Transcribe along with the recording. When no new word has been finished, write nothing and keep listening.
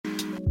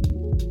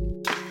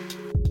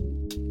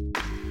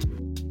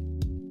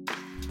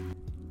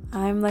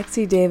I'm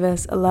Lexi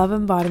Davis, a love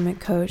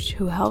embodiment coach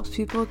who helps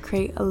people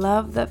create a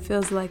love that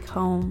feels like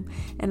home,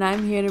 and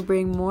I'm here to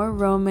bring more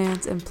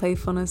romance and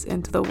playfulness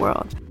into the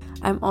world.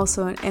 I'm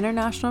also an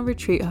international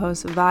retreat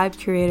host, vibe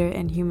curator,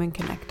 and human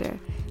connector.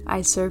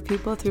 I serve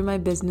people through my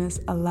business,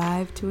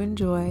 Alive to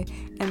Enjoy,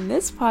 and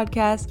this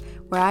podcast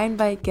where I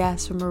invite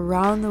guests from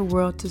around the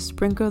world to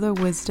sprinkle their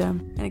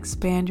wisdom and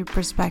expand your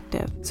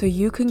perspective so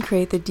you can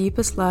create the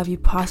deepest love you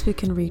possibly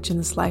can reach in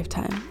this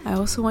lifetime. I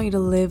also want you to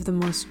live the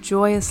most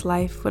joyous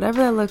life, whatever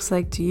that looks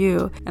like to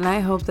you, and I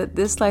hope that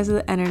this slice of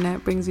the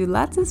internet brings you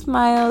lots of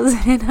smiles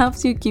and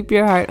helps you keep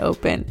your heart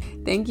open.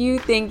 Thank you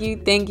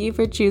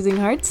for choosing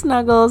Heart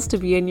Snuggles to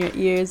be in your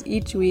ears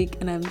each week,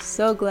 and I'm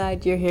so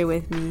glad you're here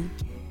with me.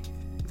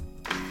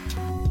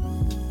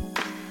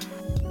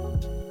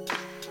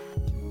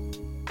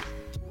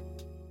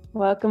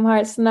 Welcome,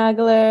 Heart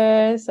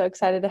Snugglers. So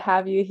excited to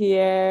have you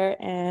here.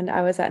 And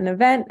I was at an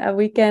event a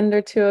weekend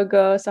or two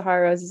ago,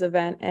 Sahara Rose's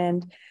event,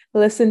 and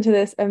listened to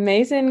this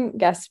amazing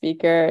guest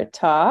speaker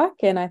talk.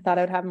 And I thought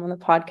I would have him on the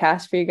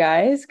podcast for you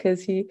guys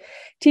because he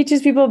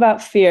teaches people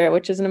about fear,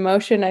 which is an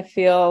emotion I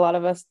feel a lot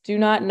of us do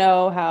not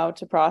know how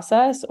to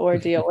process or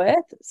deal with.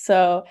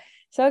 So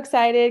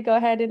excited. Go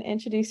ahead and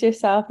introduce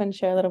yourself and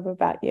share a little bit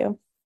about you.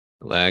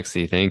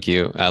 Lexi, thank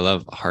you. I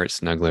love Heart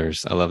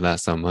Snugglers. I love that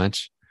so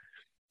much.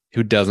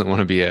 Who doesn't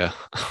want to be a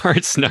heart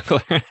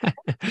snuggler?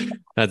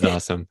 That's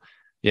awesome.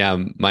 Yeah,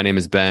 my name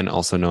is Ben,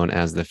 also known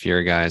as the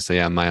Fear Guy. So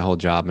yeah, my whole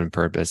job and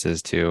purpose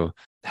is to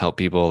help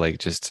people, like,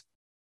 just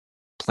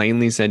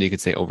plainly said, you could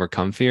say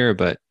overcome fear,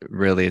 but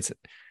really it's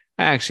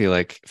actually,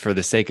 like, for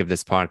the sake of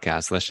this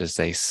podcast, let's just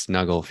say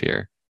snuggle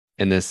fear,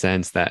 in the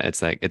sense that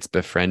it's like it's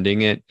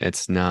befriending it.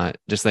 It's not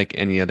just like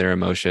any other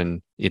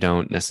emotion. You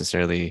don't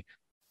necessarily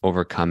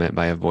overcome it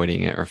by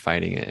avoiding it or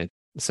fighting it.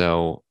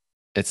 So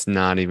it's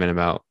not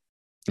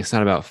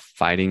about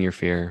fighting your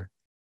fear.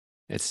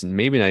 It's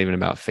maybe not even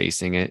about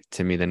facing it.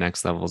 To me, the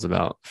next level is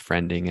about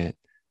friending it.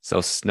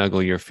 So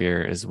snuggle your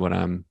fear is what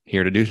I'm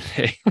here to do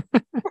today.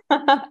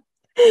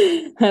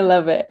 I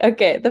love it.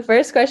 Okay, the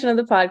first question of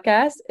the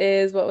podcast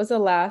is, what was the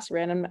last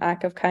random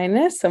act of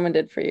kindness someone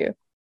did for you?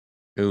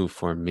 Ooh,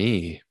 for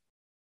me,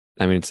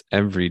 I mean, it's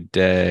every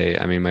day.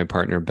 I mean, my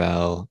partner,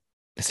 Belle,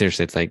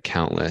 seriously, it's like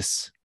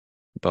countless.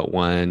 But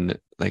one,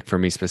 like for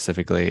me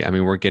specifically, I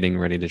mean, we're getting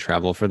ready to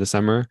travel for the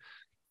summer.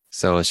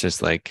 So it's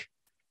just like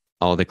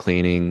all the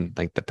cleaning,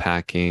 like the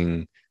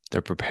packing,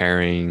 the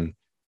preparing.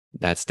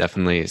 That's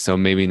definitely, so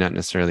maybe not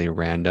necessarily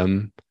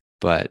random,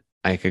 but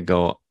I could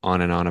go on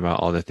and on about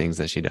all the things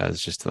that she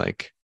does just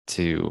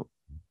to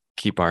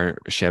keep our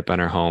ship and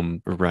our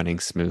home running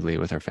smoothly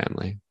with our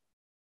family.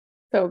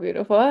 So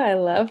beautiful. I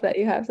love that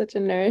you have such a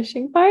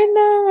nourishing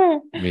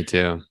partner. Me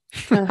too.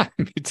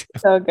 Me too.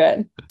 So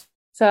good.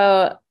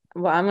 So,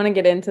 well, I'm going to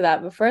get into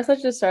that. But first,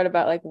 let's just start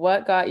about like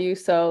what got you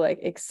so like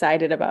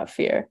excited about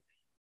fear.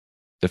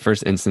 The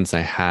first instance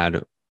I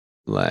had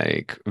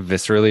like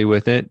viscerally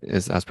with it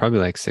is I was probably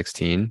like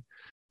 16.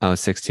 I was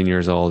 16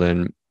 years old,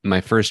 and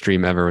my first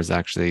dream ever was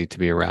actually to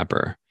be a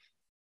rapper.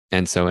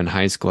 And so in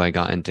high school, I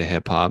got into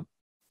hip hop,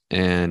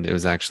 and it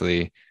was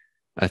actually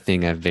a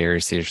thing I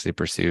very seriously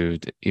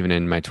pursued even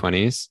in my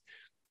 20s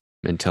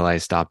until I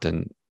stopped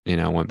and,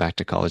 went back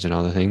to college and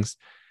all the things.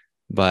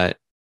 But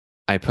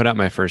I put out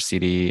my first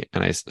CD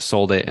and I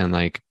sold it in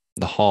like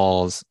the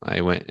halls.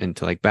 I went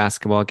into like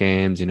basketball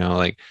games,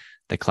 like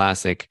the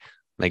classic,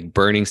 like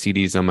burning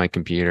CDs on my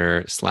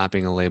computer,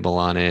 slapping a label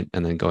on it,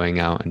 and then going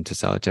out and to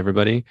sell it to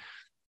everybody.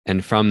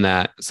 And from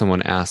that,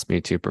 someone asked me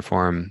to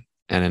perform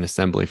at an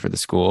assembly for the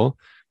school.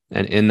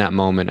 And in that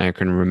moment, I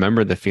can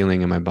remember the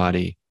feeling in my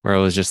body where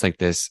it was just like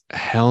this,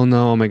 hell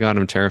no, oh my God,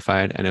 I'm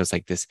terrified. And it was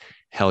like this,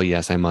 hell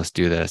yes, I must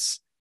do this.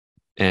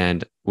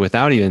 And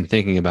without even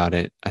thinking about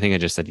it, I think I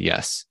just said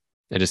yes.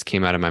 It just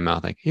came out of my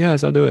mouth like,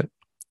 yes, I'll do it.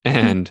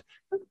 And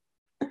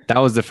that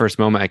was the first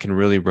moment I can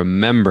really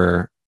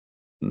remember,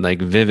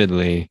 like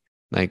vividly,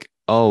 like,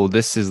 oh,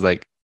 this is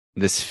like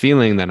this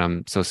feeling that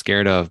I'm so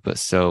scared of, but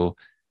so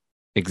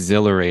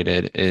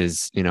exhilarated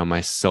is, my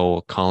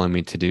soul calling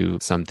me to do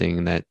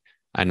something that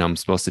I know I'm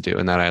supposed to do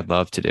and that I'd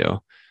love to do.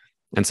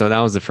 And so that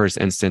was the first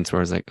instance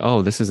where I was like,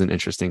 oh, this is an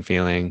interesting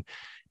feeling.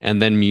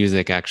 And then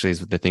music actually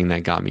is the thing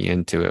that got me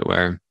into it,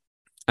 where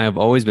I've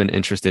always been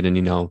interested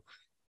in,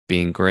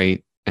 being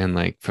great and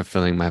like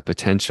fulfilling my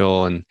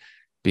potential and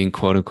being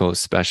quote unquote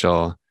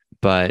special.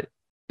 But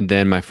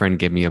then my friend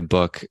gave me a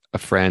book, a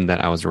friend that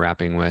I was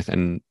rapping with.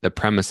 And the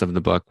premise of the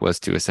book was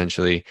to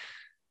essentially,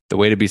 the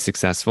way to be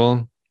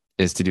successful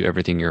is to do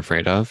everything you're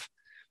afraid of.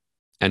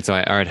 And so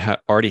I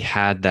already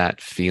had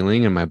that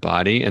feeling in my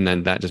body. And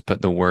then that just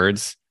put the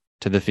words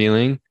to the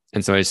feeling.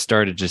 And so I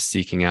started just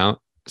seeking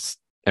out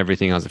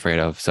everything I was afraid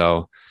of.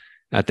 So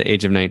at the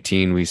age of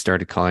 19, we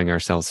started calling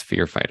ourselves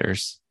fear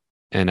fighters.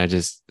 And I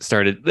just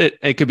started,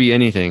 it could be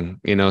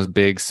anything,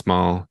 big,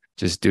 small,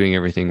 just doing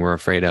everything we're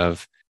afraid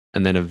of.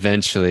 And then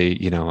eventually,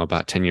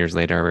 about 10 years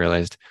later, I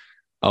realized,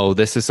 oh,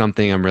 this is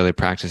something I'm really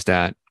practiced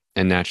at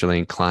and naturally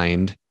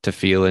inclined to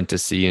feel and to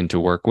see and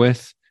to work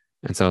with.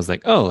 And so I was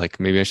like, oh, like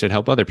maybe I should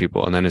help other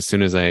people. And then as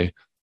soon as I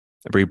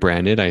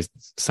rebranded. I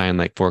signed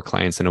like 4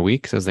 clients in a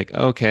week. So I was like,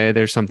 okay,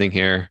 there's something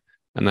here.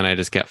 And then I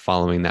just kept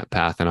following that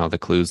path and all the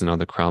clues and all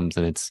the crumbs.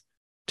 And it's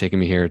taken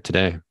me here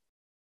today.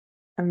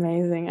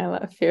 Amazing. I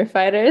love fear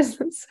fighters.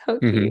 It's so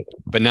cute.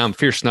 But now I'm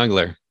Fear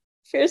Snuggler.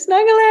 Fear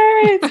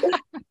snuggler.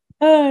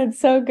 Oh, it's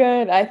so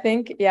good. I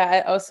think, yeah,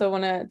 I also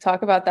want to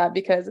talk about that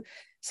because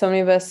so many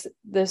of us,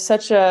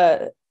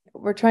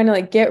 we're trying to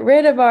like get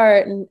rid of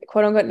our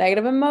quote unquote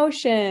negative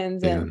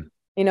emotions Yeah.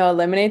 and,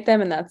 eliminate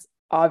them. And that's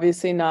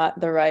obviously not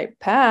the right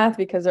path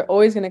because they're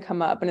always going to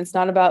come up. And it's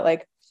not about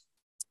like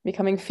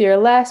becoming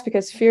fearless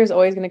because fear is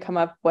always going to come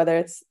up, whether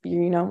it's,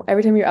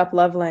 every time you're up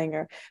leveling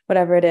or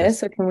whatever it is. Yes.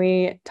 So can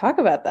we talk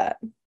about that?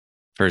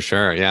 For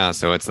sure. Yeah.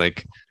 So it's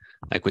like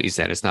what you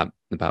said, it's not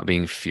about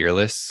being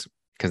fearless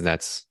because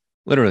that's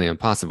literally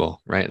impossible,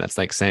 right? That's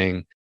like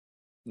saying,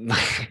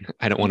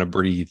 I don't want to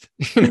breathe.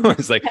 Yeah.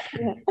 It's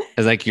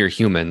like you're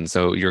human.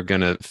 So you're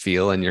going to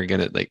feel and you're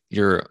going to like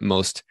your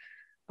most,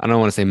 I don't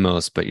want to say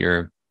most, but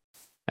your,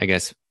 I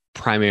guess,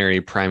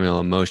 primal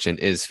emotion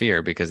is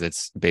fear because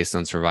it's based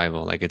on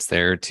survival. Like it's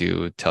there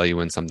to tell you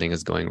when something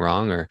is going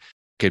wrong or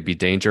could be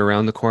danger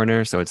around the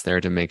corner. So it's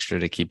there to make sure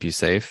to keep you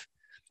safe.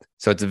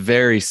 So it's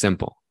very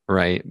simple,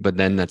 right? But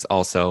then that's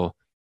also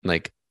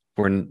like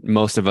where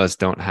most of us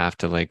don't have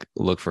to like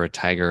look for a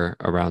tiger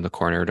around the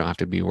corner, don't have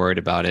to be worried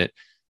about it.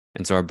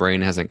 And so our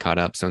brain hasn't caught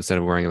up. So instead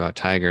of worrying about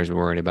tigers, we're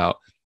worried about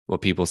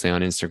what people say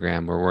on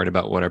Instagram. We're worried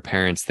about what our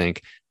parents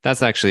think.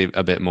 That's actually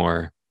a bit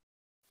more,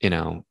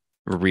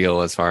 real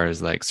as far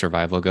as like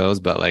survival goes.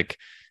 But like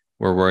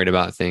we're worried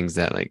about things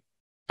that like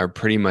are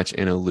pretty much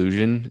an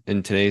illusion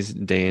in today's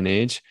day and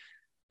age.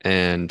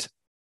 And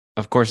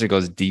of course, it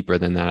goes deeper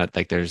than that.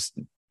 Like there's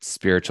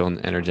spiritual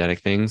and energetic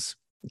things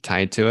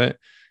tied to it.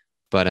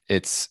 But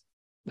it's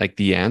like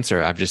the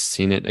answer. I've just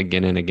seen it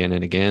again and again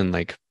and again.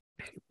 Like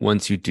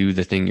once you do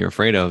the thing you're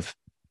afraid of,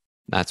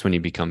 that's when you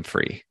become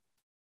free.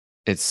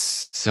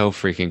 It's so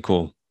freaking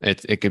cool.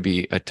 It could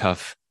be a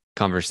tough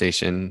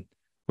conversation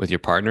with your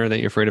partner that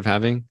you're afraid of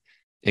having.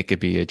 It could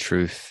be a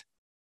truth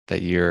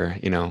that you're,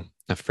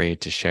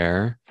 afraid to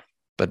share.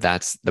 But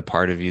that's the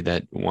part of you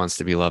that wants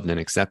to be loved and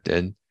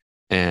accepted.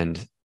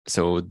 And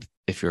so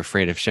if you're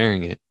afraid of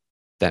sharing it,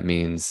 that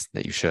means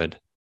that you should,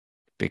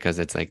 because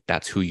it's like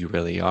that's who you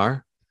really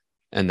are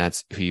and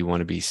that's who you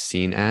want to be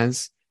seen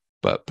as.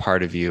 But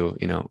part of you,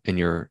 in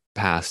your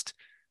past,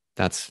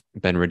 that's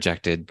been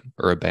rejected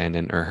or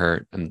abandoned or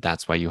hurt. And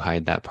that's why you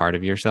hide that part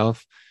of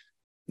yourself.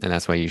 And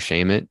that's why you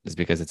shame it, is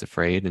because it's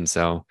afraid. And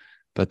so,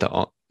 but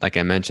like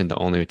I mentioned, the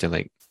only way to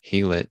like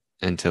heal it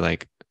and to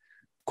like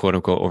quote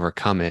unquote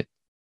overcome it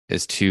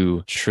is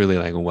to truly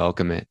like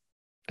welcome it.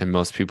 And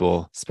most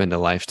people spend a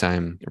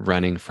lifetime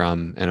running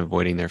from and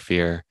avoiding their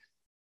fear,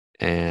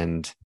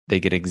 and they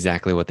get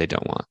exactly what they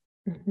don't want.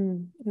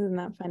 Isn't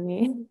that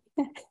funny?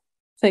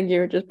 It's like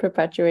you're just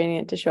perpetuating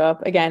it to show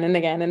up again and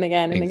again and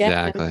again and again.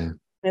 Exactly. And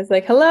it's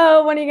like,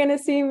 hello, when are you going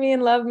to see me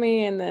and love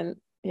me? And then,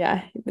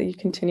 yeah, you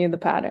continue the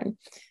pattern.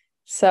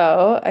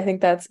 So I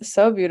think that's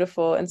so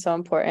beautiful and so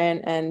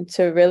important. And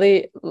to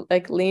really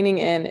like leaning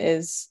in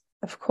is,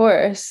 of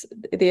course,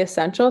 the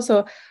essential.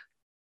 So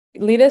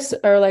lead us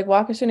or like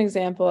walk us through an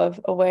example of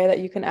a way that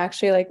you can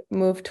actually like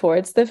move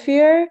towards the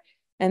fear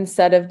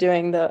instead of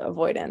doing the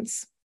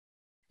avoidance.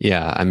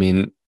 Yeah. I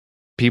mean,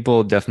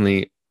 people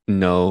definitely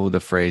know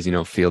the phrase,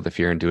 feel the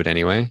fear and do it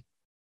anyway.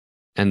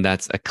 And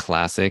that's a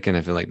classic. And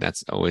I feel like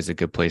that's always a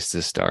good place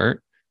to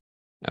start.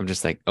 I'm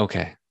just like,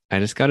 okay, I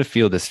just got to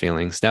feel this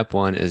feeling. Step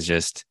one is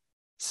just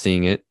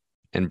seeing it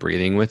and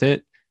breathing with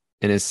it.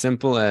 And as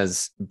simple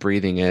as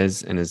breathing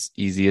is and as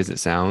easy as it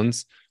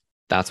sounds,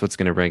 that's what's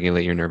going to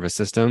regulate your nervous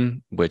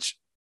system, which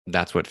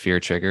that's what fear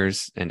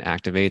triggers and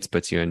activates,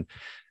 puts you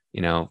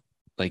in,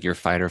 like your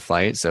fight or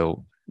flight.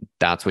 So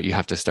that's what you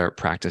have to start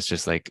practice,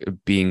 just like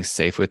being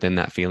safe within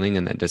that feeling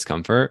and that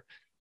discomfort.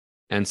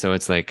 And so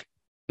it's like,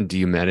 do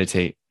you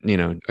meditate? Are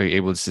you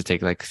able to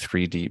take like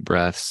 3 deep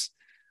breaths?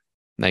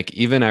 Like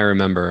even I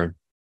remember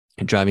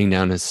driving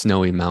down a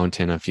snowy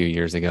mountain a few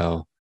years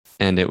ago,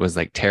 and it was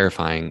like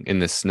terrifying in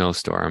this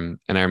snowstorm.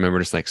 And I remember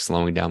just like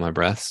slowing down my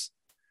breaths.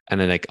 And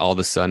then like all of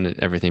a sudden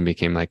everything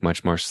became like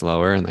much more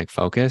slower and like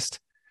focused.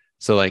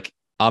 So like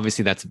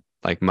obviously that's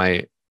like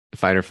my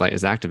fight or flight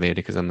is activated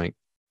because I'm like,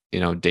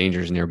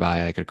 danger's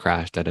nearby. I could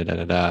crash, da da da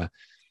da da.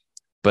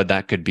 But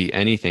that could be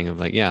anything of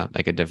like, yeah,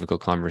 like a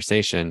difficult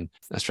conversation,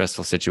 a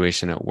stressful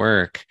situation at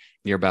work.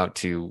 You're about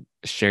to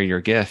share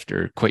your gift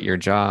or quit your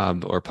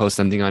job or post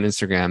something on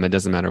Instagram. It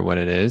doesn't matter what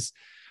it is.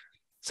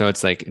 So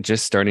it's like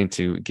just starting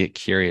to get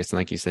curious. And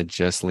like you said,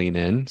 just lean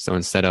in. So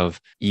instead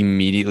of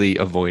immediately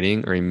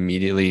avoiding or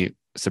immediately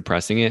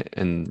suppressing it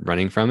and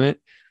running from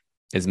it,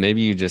 is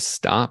maybe you just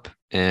stop,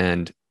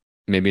 and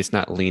maybe it's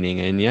not leaning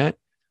in yet.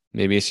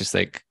 Maybe it's just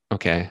like,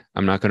 okay,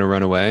 I'm not going to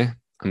run away.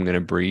 I'm going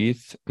to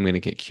breathe. I'm going to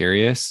get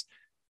curious.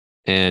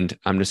 And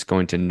I'm just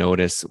going to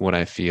notice what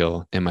I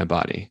feel in my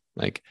body.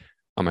 Like,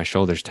 are my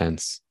shoulders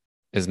tense?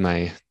 Is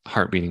my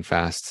heart beating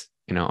fast?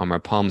 Are my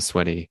palms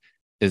sweaty?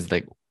 Is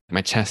like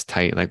my chest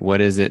tight? Like, what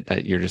is it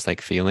that you're just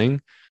like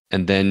feeling?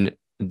 And then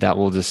that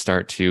will just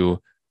start to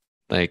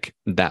like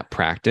that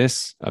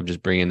practice of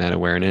just bringing that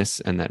awareness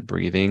and that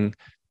breathing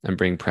and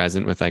being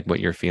present with like what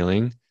you're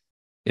feeling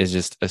is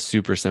just a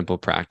super simple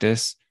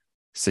practice.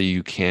 So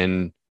you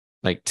can,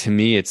 like, to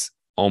me, it's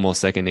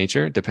almost second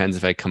nature. It depends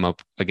if I come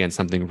up against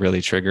something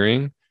really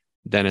triggering,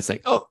 then it's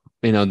like, oh,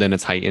 then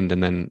it's heightened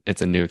and then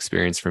it's a new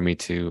experience for me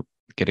to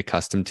get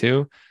accustomed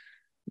to.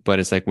 But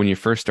it's like when you're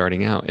first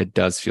starting out, it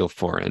does feel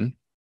foreign.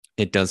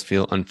 It does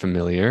feel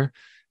unfamiliar.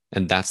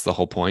 And that's the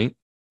whole point,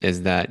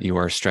 is that you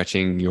are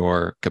stretching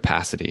your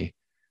capacity.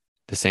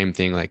 The same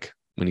thing like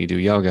when you do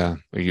yoga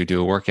or you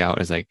do a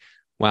workout is like,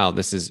 wow,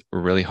 this is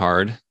really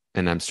hard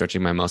and I'm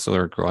stretching my muscle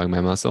or growing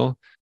my muscle.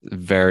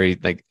 Very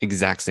like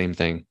exact same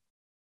thing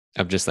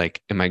of just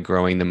like, am I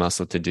growing the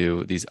muscle to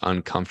do these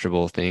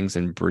uncomfortable things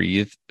and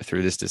breathe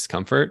through this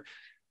discomfort?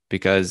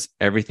 Because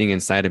everything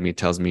inside of me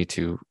tells me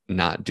to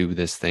not do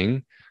this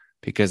thing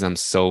because I'm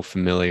so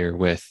familiar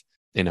with,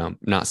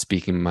 not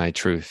speaking my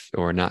truth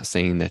or not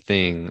saying the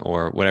thing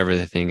or whatever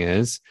the thing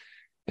is.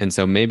 And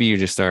so maybe you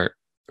just start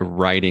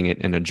writing it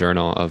in a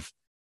journal of,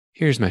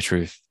 here's my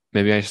truth.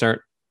 Maybe I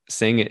start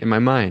saying it in my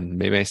mind.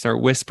 Maybe I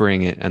start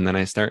whispering it and then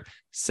I start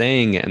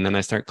saying it and then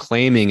I start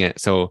claiming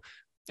it. So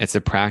it's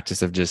a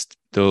practice of just,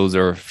 those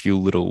are a few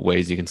little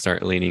ways you can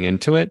start leaning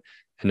into it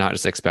and not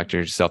just expect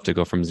yourself to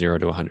go from 0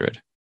 to 100.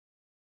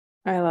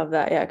 I love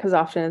that. Yeah. Cause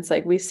often it's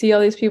like we see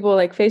all these people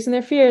like facing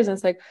their fears and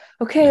it's like,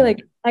 okay, Yeah.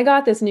 like I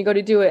got this. And you go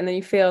to do it and then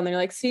you fail and then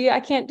you're like, see, I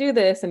can't do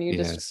this. And you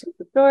just Yes. repeat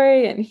the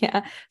story. And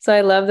yeah. So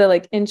I love that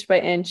like inch by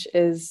inch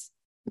is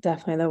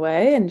definitely the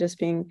way, and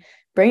just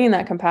bringing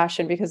that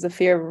compassion, because the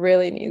fear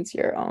really needs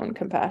your own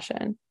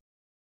compassion.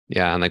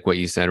 Yeah. And like what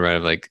you said, right?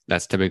 Of like,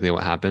 that's typically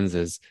what happens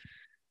is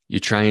you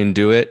try and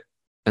do it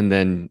and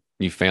then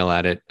you fail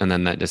at it. And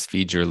then that just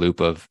feeds your loop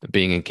of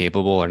being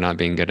incapable or not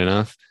being good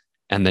enough.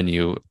 And then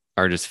you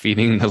are just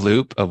feeding the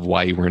loop of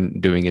why you weren't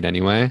doing it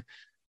anyway.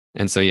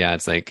 And so, yeah,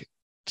 it's like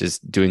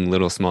just doing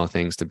little small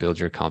things to build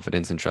your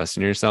confidence and trust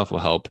in yourself will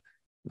help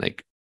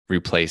like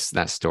replace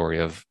that story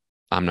of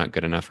I'm not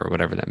good enough or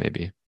whatever that may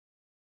be.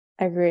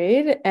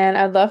 Agreed. And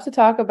I'd love to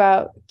talk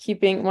about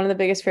keeping, one of the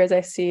biggest fears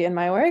I see in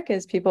my work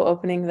is people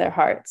opening their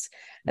hearts,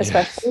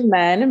 especially Yes.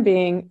 men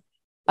being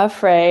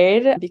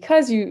afraid,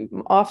 because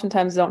you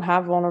oftentimes don't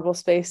have vulnerable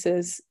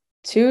spaces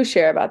to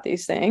share about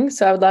these things.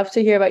 So I would love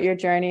to hear about your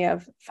journey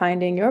of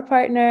finding your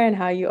partner and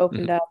how you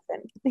opened Mhm. up.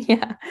 And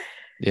yeah.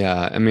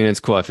 Yeah. I mean, it's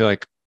cool. I feel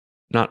like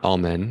not all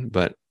men,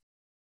 but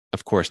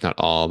of course, not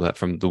all, but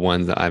from the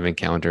ones that I've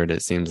encountered,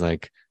 it seems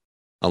like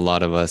a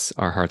lot of us,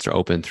 our hearts are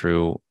open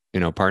through,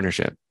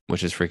 partnership,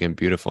 which is freaking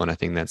beautiful. And I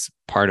think that's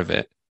part of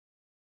it.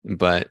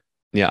 But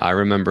yeah, I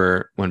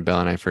remember when Belle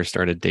and I first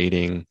started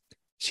dating,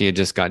 she had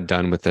just got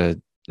done with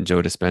the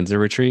Joe Dispenza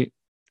retreat.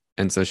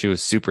 And so she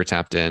was super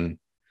tapped in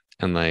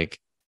and like,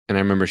 and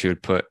I remember she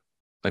would put,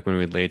 like when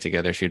we'd lay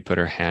together, she'd put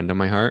her hand on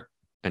my heart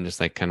and just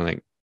like kind of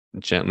like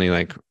gently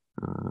like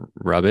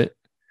rub it.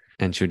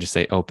 And she would just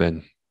say,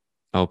 open,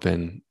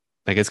 open.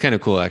 Like it's kind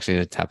of cool actually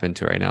to tap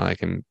into right now.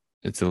 Like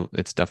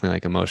it's definitely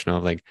like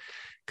emotional, like,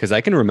 because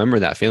I can remember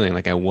that feeling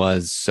like I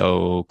was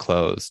so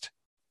closed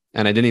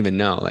and I didn't even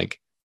know. Like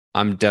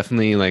I'm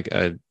definitely like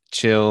a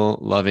chill,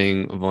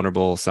 loving,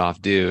 vulnerable,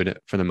 soft dude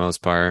for the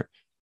most part.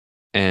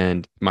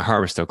 And my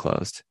heart was still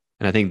closed.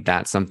 And I think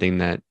that's something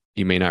that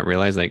you may not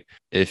realize. Like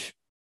if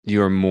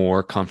you are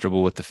more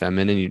comfortable with the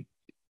feminine,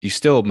 you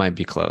still might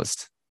be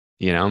closed,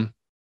 you know?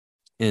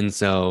 And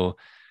so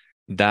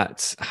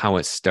that's how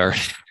it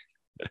started.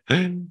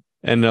 And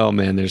oh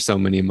man, there's so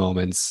many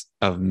moments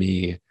of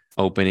me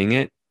opening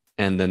it.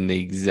 And then the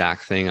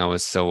exact thing I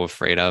was so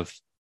afraid of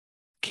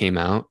came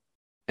out.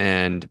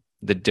 And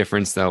the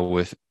difference though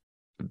with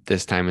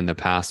this time in the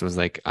past was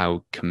like I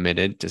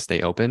committed to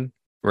stay open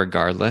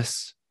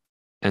regardless.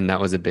 And that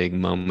was a big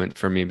moment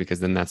for me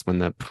because then that's when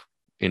the,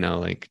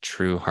 like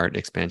true heart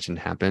expansion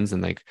happens.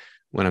 And like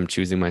when I'm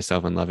choosing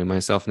myself and loving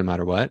myself no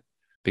matter what,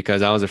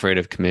 because I was afraid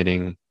of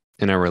committing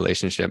in a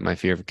relationship. My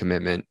fear of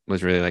commitment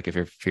was really like if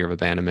you're fear of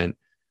abandonment,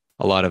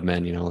 a lot of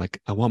men, like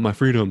I want my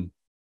freedom.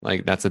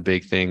 Like that's a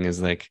big thing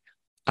is like,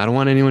 I don't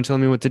want anyone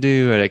telling me what to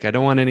do. Like I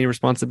don't want any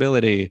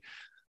responsibility.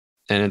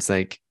 And it's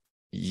like,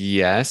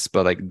 yes,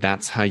 but like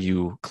that's how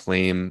you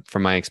claim,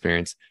 from my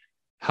experience,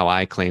 how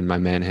I claim my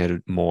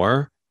manhood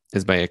more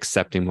is by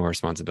accepting more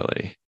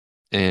responsibility.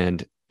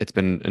 And it's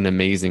been an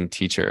amazing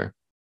teacher.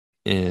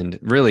 And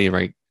really,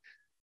 right,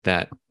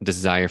 that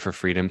desire for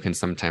freedom can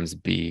sometimes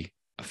be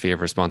a fear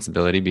of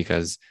responsibility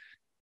because,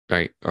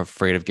 right,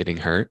 afraid of getting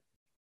hurt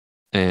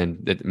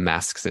and it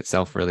masks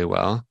itself really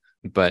well.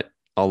 But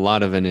a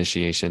lot of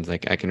initiations,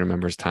 like I can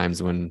remember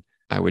times when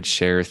I would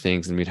share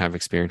things and we'd have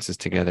experiences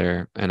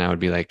together and I would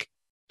be like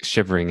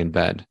shivering in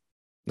bed,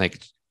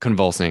 like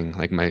convulsing,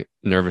 like my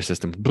nervous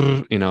system,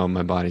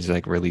 my body's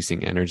like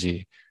releasing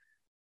energy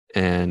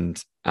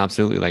and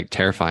absolutely like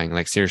terrifying,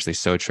 like seriously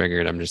so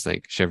triggered. I'm just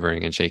like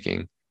shivering and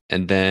shaking.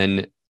 And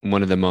then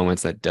one of the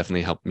moments that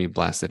definitely helped me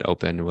blast it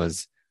open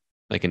was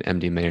like an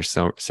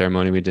MD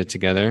ceremony we did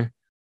together.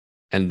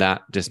 And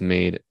that just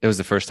made, it was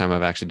the first time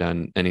I've actually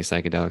done any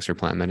psychedelics or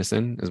plant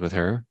medicine is with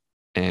her.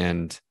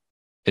 And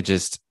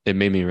it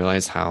made me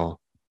realize how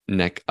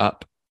neck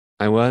up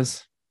I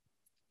was.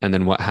 And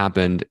then what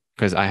happened,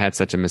 because I had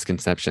such a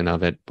misconception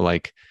of it,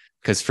 like,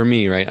 because for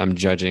me, right, I'm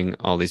judging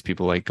all these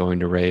people like going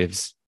to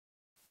raves,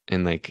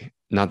 and like,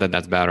 not that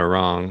that's bad or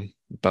wrong,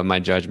 but my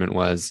judgment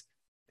was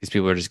these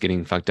people are just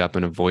getting fucked up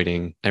and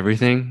avoiding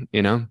everything,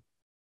 you know?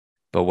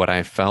 But what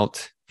I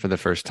felt for the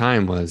first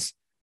time was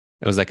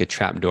it was like a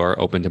trap door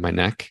opened to my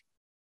neck,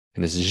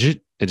 and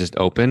it just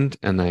opened,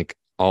 and like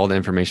all the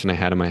information I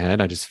had in my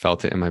head, I just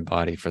felt it in my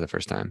body for the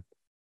first time.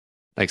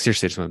 Like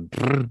seriously, it just went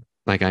brrr,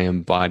 like I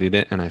embodied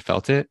it and I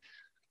felt it.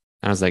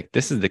 And I was like,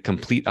 this is the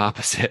complete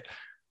opposite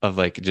of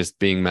like just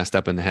being messed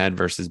up in the head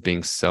versus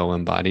being so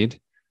embodied.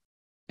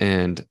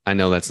 And I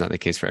know that's not the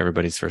case for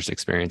everybody's first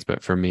experience,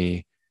 but for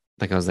me,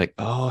 like I was like,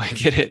 oh, I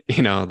get it,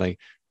 you know, like,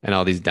 and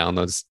all these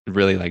downloads,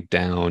 really like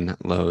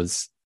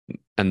downloads.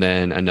 And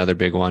then another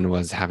big one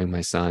was having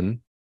my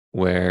son,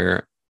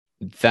 where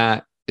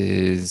that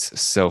is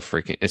so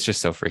freaking, it's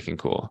just so freaking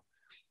cool.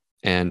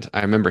 And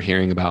I remember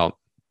hearing about,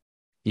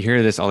 you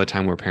hear this all the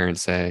time where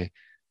parents say,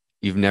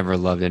 you've never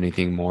loved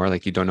anything more.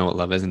 Like you don't know what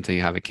love is until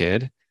you have a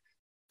kid.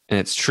 And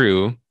it's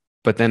true.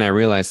 But then I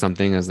realized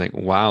something. I was like,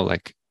 wow,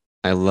 like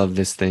I love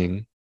this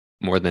thing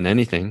more than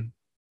anything.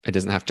 It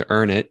doesn't have to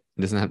earn it.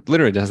 It doesn't have,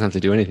 literally doesn't have to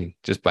do anything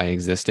just by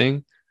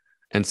existing.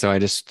 And so I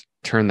just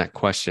turned that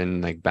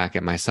question like back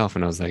at myself.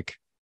 And I was like,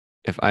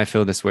 if I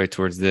feel this way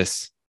towards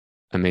this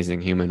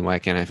amazing human, why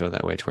can't I feel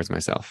that way towards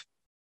myself?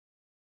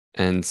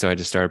 And so I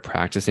just started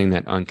practicing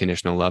that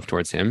unconditional love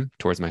towards him,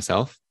 towards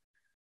myself.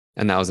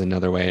 And that was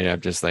another way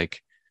I've just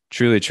like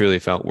truly, truly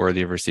felt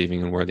worthy of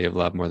receiving and worthy of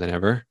love more than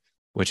ever,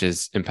 which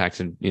has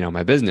impacted, you know,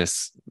 my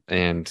business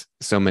and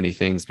so many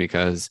things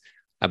because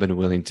I've been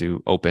willing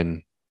to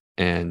open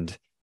and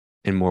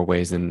in more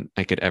ways than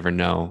I could ever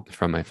know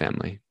from my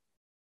family.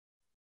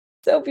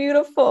 So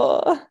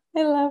beautiful.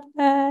 I love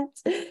that.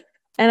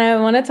 And I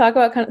want to talk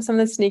about kind of some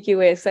of the sneaky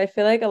ways, because I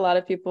feel like a lot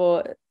of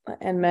people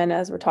and men,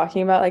 as we're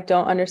talking about, like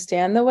don't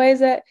understand the ways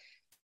that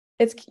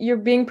you're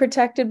being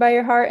protected by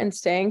your heart and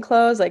staying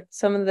close. Like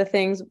some of the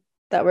things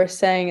that we're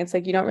saying, it's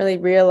like you don't really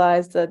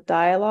realize the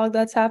dialogue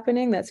that's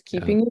happening that's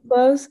keeping you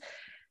close.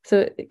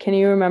 So can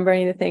you remember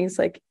any of the things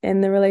like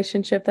in the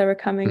relationship that were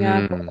coming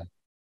up?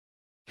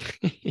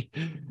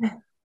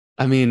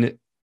 I mean,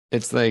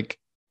 it's like,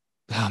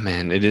 oh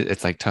man,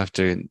 it's like tough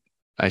to,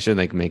 I should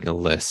like make a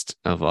list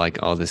of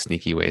like all the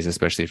sneaky ways,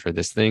 especially for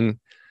this thing.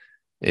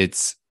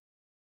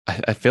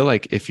 I feel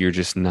like if you're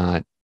just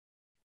not,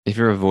 if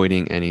you're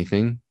avoiding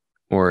anything,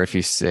 or if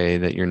you say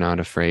that you're not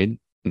afraid,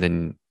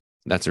 then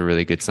that's a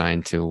really good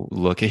sign to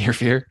look at your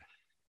fear.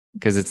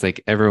 Because it's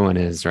like everyone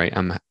is, right?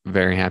 I'm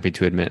very happy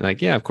to admit,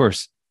 like, yeah, of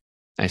course,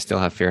 I still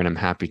have fear, and I'm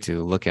happy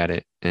to look at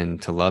it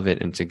and to love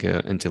it and to go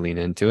and to lean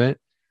into it.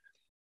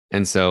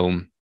 And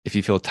so if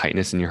you feel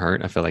tightness in your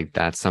heart, I feel like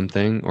that's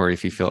something, or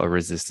if you feel a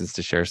resistance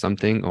to share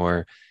something,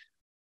 or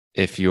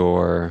if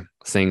you're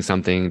saying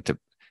something to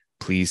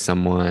please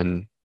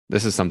someone,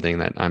 this is something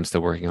that I'm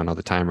still working on all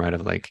the time, right?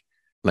 Of like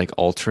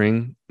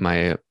altering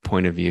my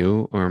point of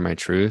view or my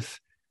truth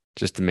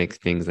just to make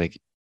things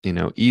like, you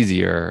know,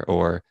 easier,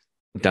 or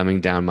dumbing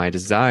down my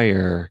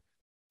desire.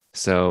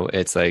 So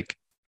it's like,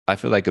 I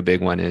feel like a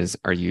big one is,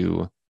 are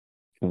you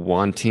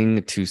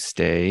wanting to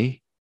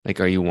stay? Like,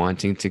 are you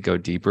wanting to go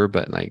deeper,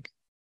 but like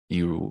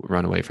you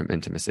run away from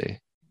intimacy?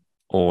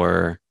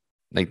 Or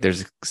like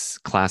there's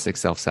classic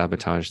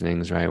self-sabotage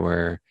things, right?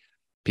 Where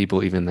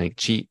people even like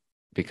cheat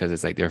because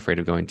it's like they're afraid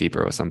of going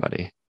deeper with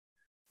somebody.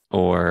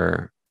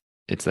 Or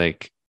it's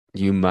like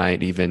you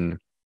might even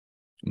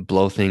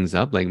blow things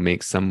up, like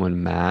make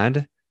someone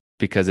mad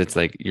because it's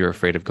like you're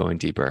afraid of going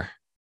deeper,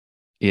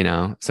 you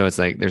know? So it's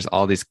like there's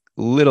all these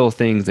little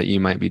things that you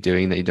might be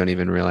doing that you don't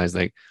even realize,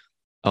 like,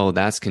 oh,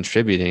 that's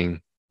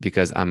contributing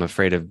because I'm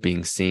afraid of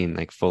being seen,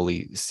 like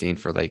fully seen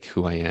for like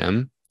who I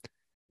am.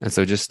 And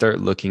so just start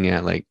looking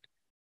at like,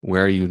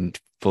 where are you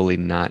fully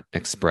not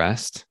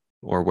expressed,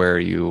 or where are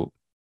you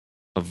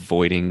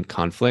avoiding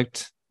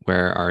conflict?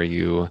 Where are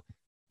you,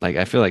 like,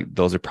 I feel like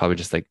those are probably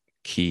just like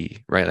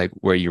key, right? Like,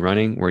 where are you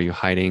running, where are you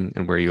hiding,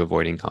 and where are you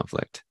avoiding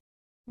conflict?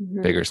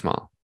 Big or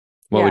small?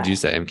 What would you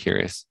say? I'm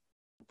curious.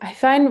 I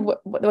find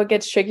what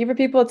gets tricky for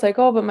people, it's like,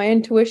 oh, but my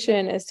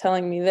intuition is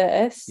telling me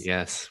this.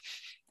 Yes.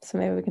 So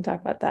maybe we can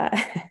talk about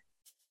that.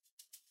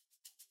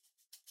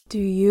 Do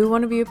you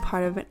want to be a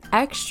part of an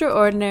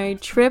extraordinary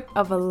trip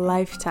of a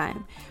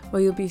lifetime where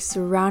you'll be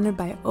surrounded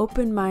by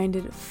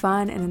open-minded,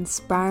 fun, and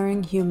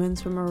inspiring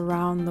humans from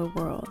around the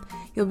world?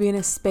 You'll be in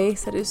a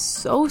space that is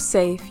so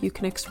safe you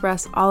can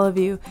express all of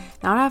you,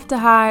 not have to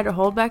hide or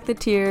hold back the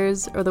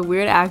tears or the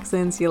weird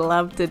accents you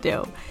love to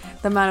do.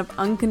 The amount of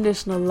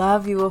unconditional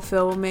love you will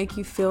feel will make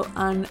you feel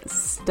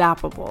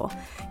unstoppable.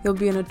 You'll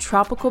be in a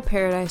tropical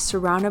paradise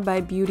surrounded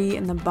by beauty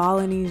in the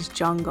Balinese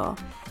jungle.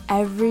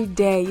 Every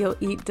day you'll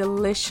eat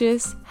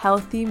delicious,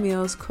 healthy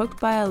meals cooked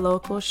by a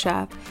local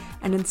chef,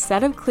 and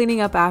instead of cleaning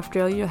up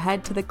after, you'll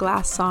head to the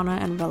glass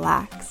sauna and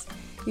relax.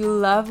 You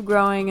love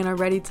growing and are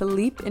ready to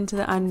leap into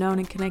the unknown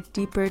and connect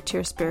deeper to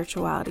your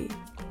spirituality.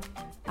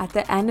 At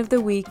the end of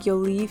the week, you'll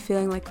leave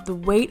feeling like the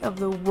weight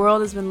of the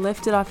world has been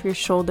lifted off your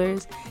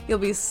shoulders. You'll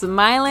be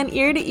smiling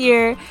ear to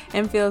ear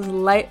and feel as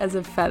light as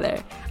a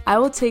feather. I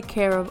will take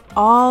care of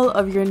all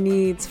of your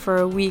needs for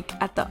a week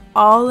at the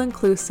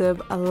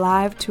all-inclusive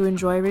Alive to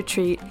Enjoy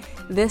retreat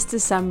this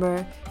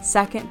December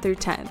 2nd through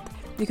 10th.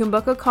 You can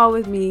book a call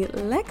with me,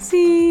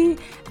 Lexi,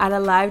 at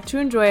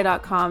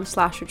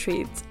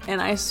alivetoenjoy.com/retreats.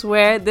 And I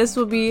swear this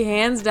will be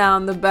hands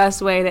down the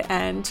best way to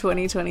end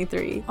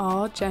 2023.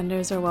 All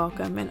genders are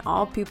welcome and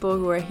all people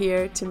who are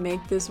here to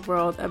make this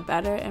world a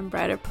better and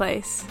brighter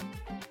place.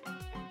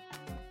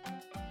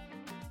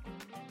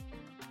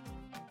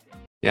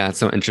 Yeah, it's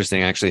so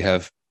interesting. I actually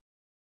have,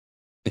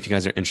 if you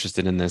guys are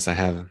interested in this, I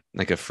have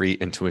like a free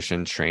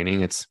intuition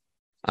training.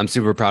 I'm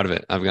super proud of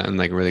it. I've gotten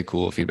like really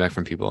cool feedback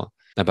from people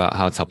about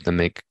how it's helped them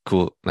make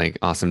cool, like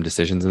awesome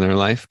decisions in their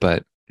life.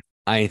 But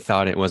I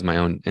thought it was my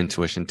own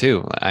intuition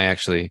too. I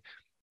actually,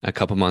 a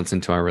couple months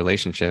into our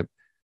relationship,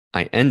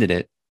 I ended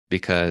it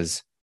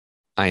because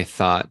I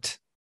thought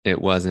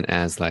it wasn't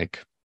as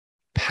like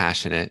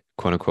passionate,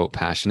 quote unquote,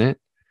 passionate.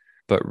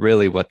 But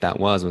really what that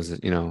was,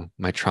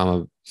 my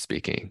trauma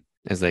speaking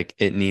is like,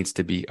 it needs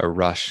to be a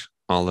rush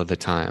all of the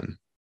time.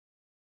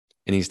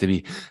 It needs to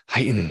be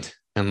heightened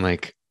and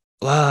like,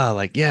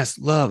 like, yes,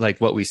 love,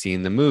 like what we see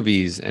in the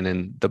movies and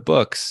in the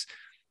books.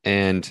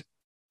 And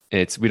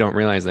we don't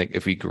realize like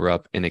if we grew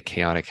up in a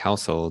chaotic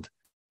household,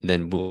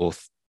 then we'll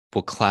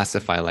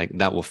classify like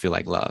that will feel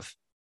like love.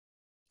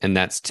 And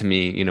that's to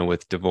me,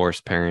 with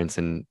divorced parents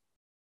and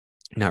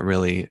not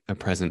really a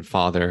present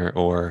father,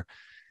 or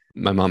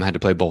my mom had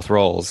to play both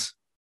roles.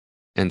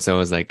 And so it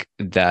was like,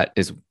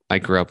 I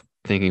grew up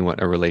thinking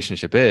what a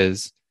relationship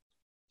is.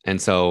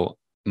 And so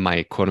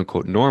my quote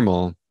unquote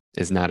normal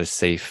is not a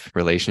safe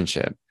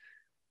relationship.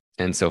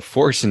 And so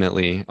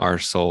fortunately, our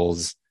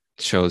souls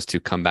chose to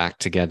come back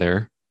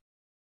together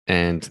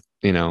and,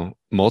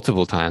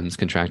 multiple times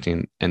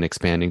contracting and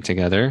expanding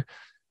together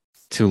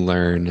to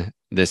learn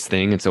this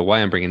thing. And so why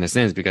I'm bringing this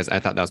in is because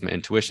I thought that was my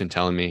intuition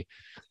telling me,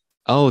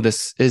 oh,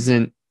 this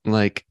isn't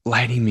like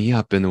lighting me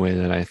up in the way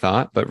that I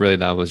thought, but really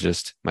that was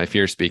just my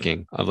fear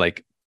speaking of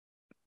like,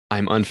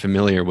 I'm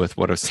unfamiliar with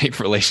what a safe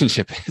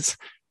relationship is.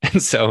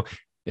 And so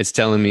it's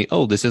telling me,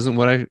 oh, this isn't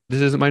my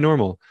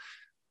normal.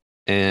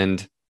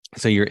 And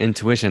so your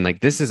intuition, like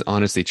this is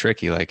honestly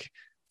tricky. Like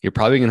you're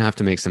probably going to have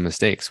to make some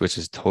mistakes, which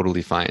is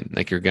totally fine.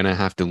 Like you're going to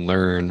have to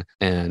learn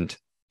and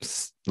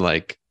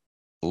like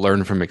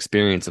learn from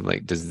experience of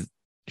like,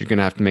 you're going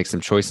to have to make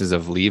some choices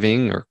of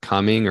leaving or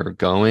coming or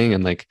going.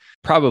 And like,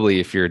 probably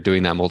if you're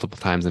doing that multiple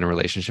times in a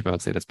relationship, I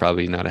would say that's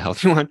probably not a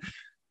healthy one,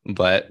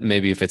 but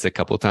maybe if it's a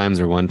couple times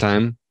or one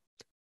time.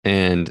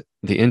 And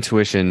the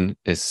intuition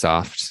is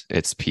soft,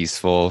 it's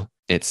peaceful,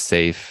 it's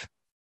safe,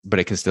 but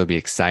it can still be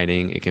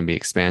exciting. It can be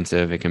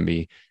expansive. It can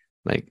be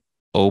like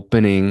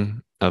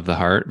opening of the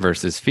heart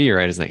versus fear,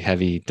 right? It's like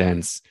heavy,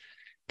 dense,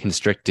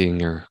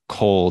 constricting or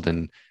cold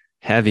and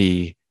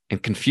heavy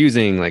and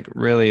confusing, like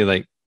really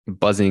like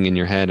buzzing in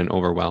your head and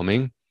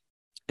overwhelming.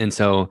 And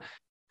so,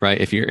 right,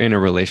 if you're in a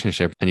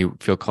relationship and you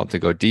feel called to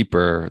go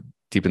deeper,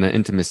 deepen that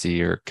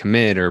intimacy or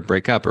commit or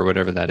break up or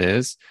whatever that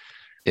is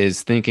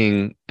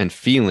thinking and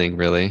feeling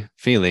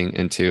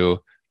into,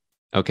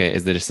 okay,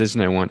 is the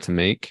decision I want to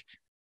make,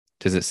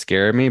 does it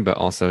scare me, but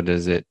also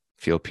does it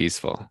feel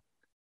peaceful?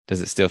 Does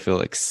it still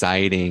feel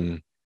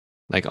exciting,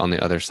 like on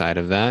the other side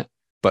of that?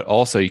 But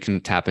also you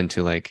can tap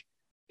into like,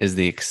 is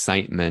the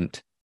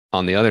excitement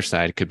on the other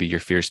side could be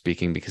your fear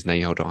speaking because now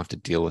you don't have to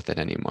deal with it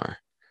anymore.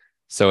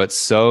 So it's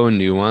so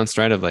nuanced,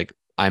 right? Of like,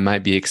 I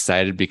might be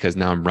excited because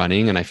now I'm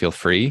running and I feel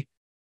free.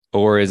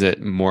 Or is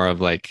it more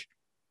of like,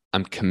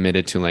 I'm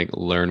committed to like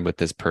learn with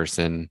this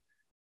person,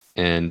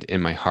 and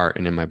in my heart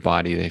and in my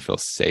body, they feel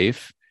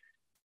safe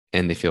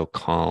and they feel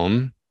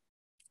calm.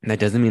 And that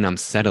doesn't mean I'm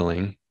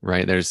settling,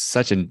 right? There's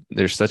such a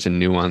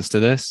nuance to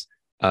this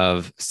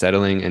of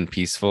settling and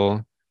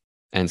peaceful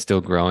and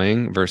still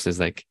growing versus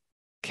like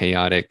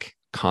chaotic,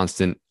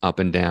 constant up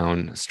and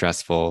down,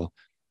 stressful,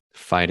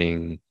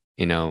 fighting,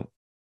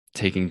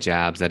 taking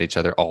jabs at each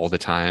other all the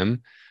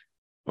time.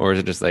 Or is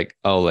it just like,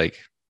 oh, like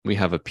we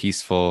have a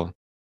peaceful,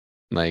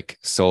 like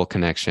soul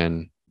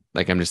connection.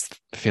 Like I'm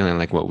just feeling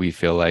like what we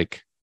feel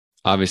like.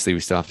 Obviously, we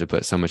still have to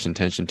put so much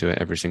intention to it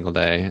every single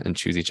day and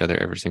choose each other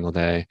every single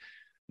day.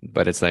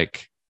 But it's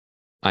like,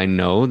 I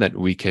know that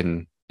we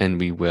can and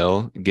we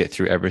will get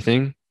through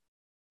everything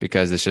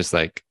because it's just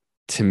like,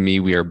 to me,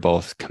 we are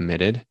both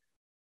committed,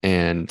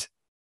 and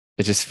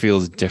it just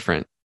feels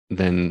different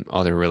than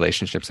other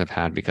relationships I've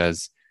had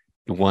because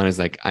one is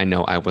like, I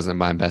know I wasn't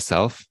my best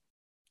self.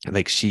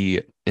 Like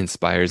she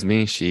inspires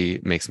me. She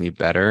makes me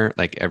better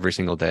like every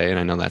single day. And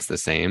I know that's the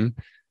same,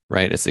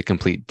 right? It's a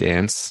complete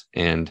dance,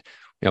 and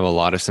we have a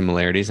lot of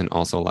similarities and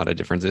also a lot of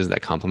differences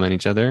that complement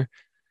each other.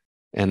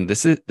 And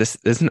this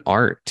is an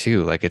art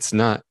too. Like it's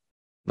not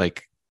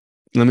like,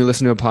 let me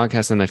listen to a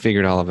podcast and I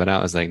figured all of it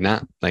out. It's like,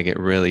 not like it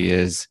really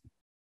is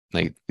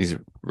like these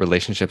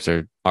relationships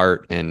are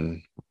art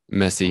and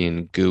messy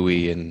and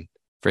gooey and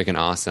freaking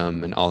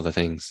awesome and all the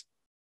things.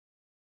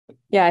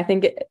 Yeah, I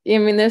think I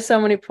mean there's so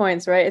many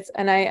points, right? It's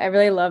and I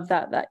really love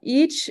that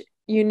each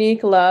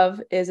unique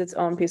love is its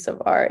own piece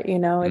of art, you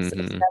know. It's Hmm.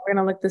 never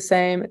gonna look the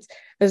same. It's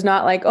there's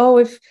not like, oh,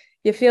 if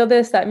you feel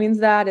this, that means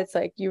that. It's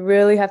like you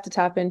really have to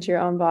tap into your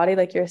own body,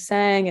 like you're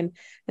saying, and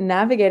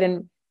navigate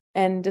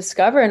and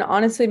discover. And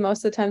honestly,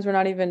 most of the times we're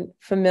not even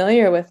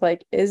familiar with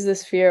like, is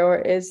this fear or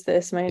is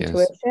this my Yes.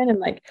 intuition? And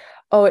like,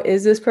 oh,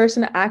 is this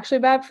person actually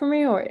bad for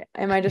me or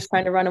am I just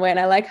trying to run away? And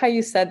I like how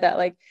you said that,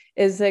 like,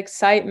 is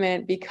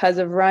excitement because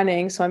of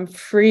running, so I'm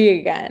free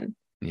again.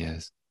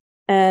 Yes.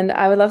 And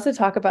I would love to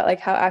talk about like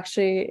how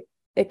actually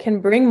it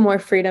can bring more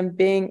freedom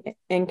being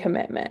in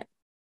commitment.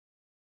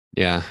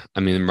 Yeah. I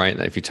mean, right.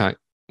 If you talk,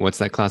 what's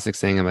that classic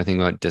saying? I think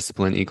about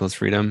discipline equals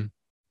freedom,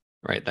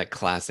 right? That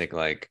classic,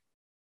 like,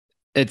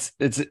 it's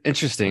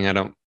interesting.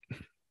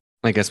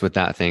 I guess with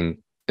that thing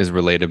is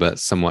related, but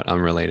somewhat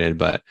unrelated.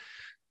 But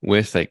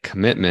with like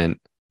commitment,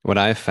 what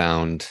I've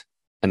found,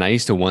 and I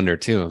used to wonder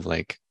too, of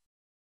like,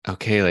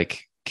 okay,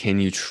 like, can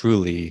you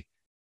truly,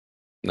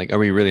 like, are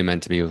we really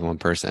meant to be with one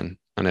person?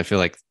 And I feel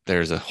like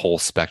there's a whole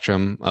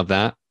spectrum of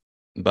that.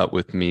 But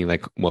with me,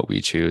 like, what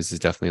we choose is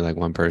definitely like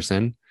one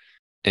person.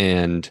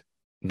 And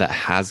that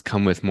has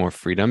come with more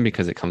freedom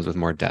because it comes with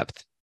more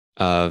depth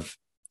of,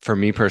 for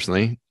me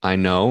personally, I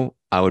know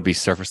I would be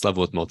surface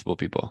level with multiple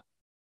people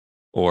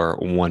or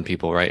one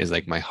people, right? Is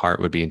like my heart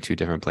would be in two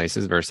different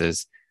places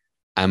versus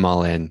I'm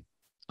all in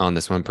on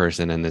this one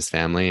person and this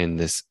family and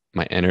this,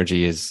 my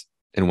energy is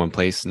in one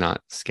place,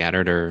 not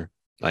scattered or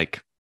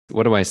like,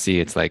 what do I see?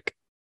 It's like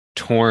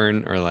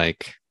torn or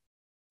like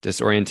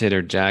disoriented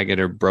or jagged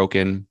or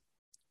broken.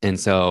 And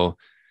so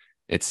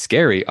it's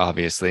scary,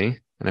 obviously.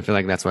 And I feel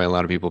like that's why a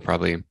lot of people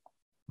probably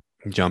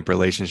jump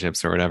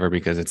relationships or whatever,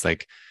 because it's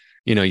like,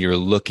 you're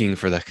looking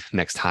for the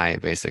next high,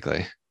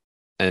 basically.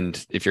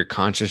 And if you're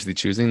consciously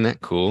choosing that,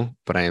 cool.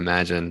 But I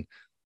imagine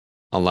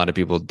a lot of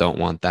people don't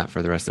want that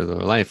for the rest of their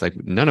life. Like,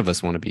 none of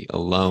us want to be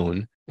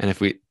alone. And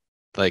if we,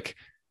 like,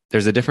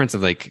 there's a difference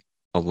of like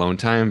alone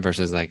time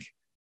versus like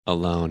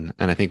alone.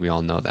 And I think we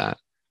all know that.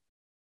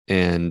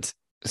 And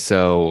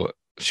so,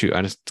 shoot,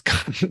 I just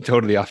got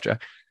totally off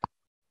track.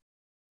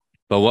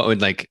 But what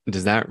would like,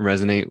 does that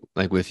resonate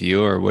like with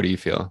you or what do you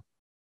feel?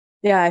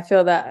 Yeah, I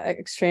feel that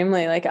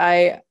extremely. Like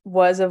I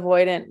was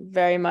avoidant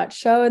very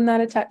much so in that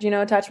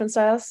attachment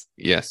styles.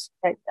 Yes.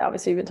 Right.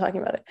 Obviously, you've been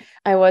talking about it.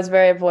 I was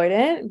very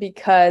avoidant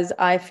because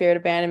I feared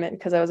abandonment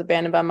because I was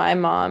abandoned by my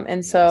mom. And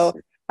Yes. so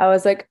I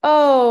was like,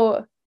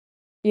 oh,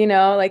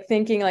 like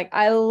thinking like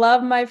I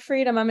love my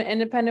freedom. I'm an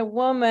independent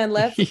woman.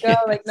 Let's go.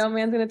 Like Yes. no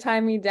man's gonna tie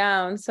me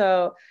down.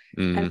 So,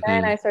 and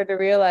then Hmm. I started to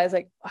realize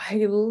like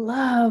I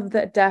love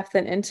that depth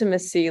and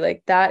intimacy.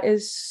 Like that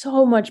is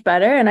so much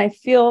better. And I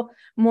feel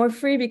more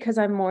free because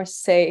I'm more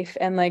safe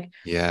and like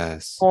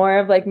Yes. more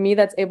of like me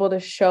that's able to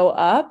show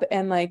up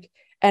and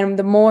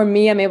the more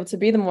me I'm able to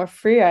be, the more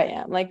free I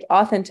am. Like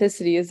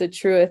authenticity is the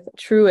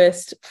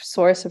truest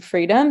source of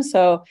freedom.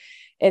 So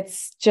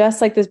it's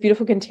just like this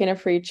beautiful container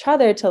for each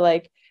other to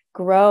like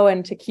grow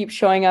and to keep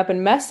showing up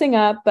and messing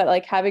up, but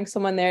like having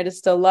someone there to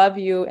still love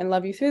you and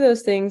love you through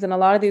those things. And a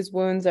lot of these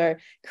wounds are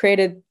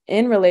created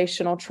in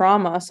relational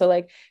trauma. So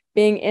like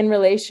being in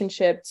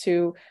relationship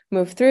to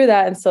move through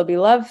that and still be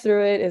loved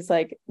through it is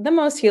like the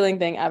most healing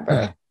thing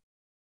ever.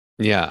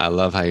 Yeah, I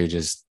love how you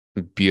just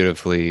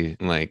beautifully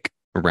like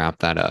wrap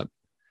that up.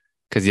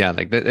 Cause yeah,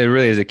 like it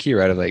really is a key,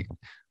 right? Of like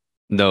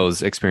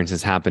those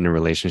experiences happen in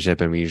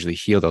relationship and we usually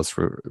heal those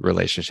for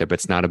relationship.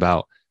 It's not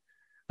about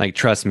like,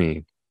 trust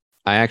me,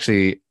 I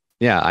actually,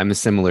 yeah, I'm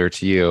similar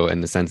to you in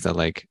the sense that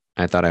like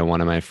I thought I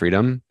wanted my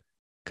freedom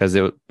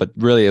but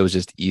really it was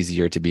just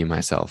easier to be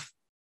myself,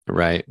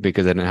 right?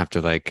 Because I didn't have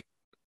to like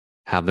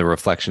have the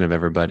reflection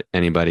of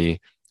anybody,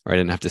 or I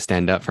didn't have to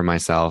stand up for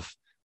myself,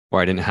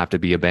 or I didn't have to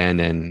be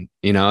abandoned.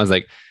 I was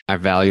like, I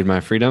valued my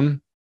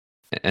freedom.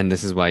 And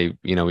this is why,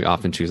 we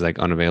often choose like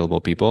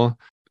unavailable people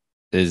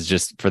is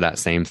just for that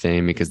same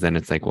thing, because then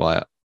it's like,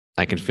 well,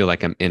 I can feel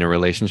like I'm in a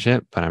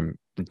relationship, but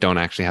don't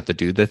actually have to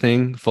do the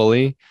thing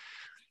fully.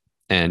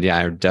 And yeah,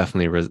 I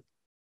definitely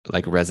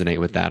like resonate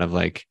with that of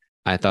like,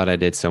 I thought I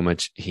did so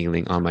much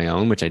healing on my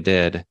own, which I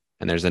did.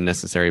 And there's a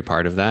necessary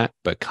part of that.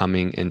 But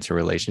coming into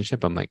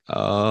relationship, I'm like,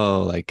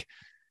 oh, like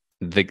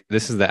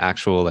this is the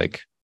actual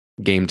like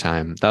game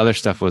time. The other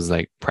stuff was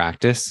like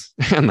practice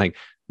and like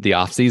the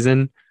off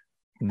season.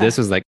 This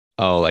was like,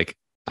 oh, like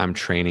I'm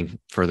training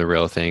for the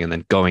real thing and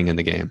then going in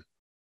the game.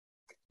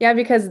 Yeah,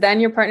 because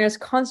then your partner is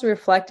constantly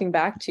reflecting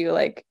back to you,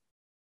 like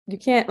you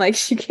can't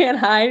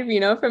hide,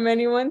 from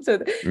anyone. So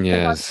they're constantly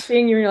Yes.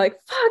 seeing you, and you're like,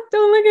 "Fuck,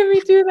 don't look at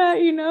me do that."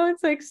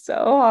 It's like so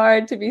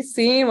hard to be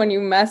seen when you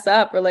mess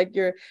up or like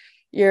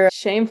your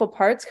shameful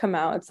parts come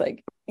out. It's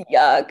like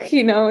yuck,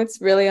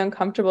 it's really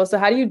uncomfortable. So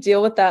how do you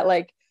deal with that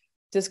like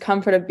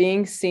discomfort of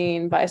being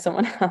seen by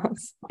someone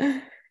else?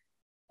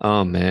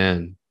 Oh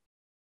man.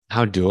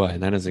 How do I?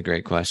 That is a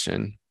great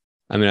question.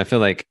 I mean, I feel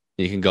like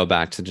you can go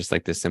back to just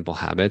like the simple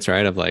habits,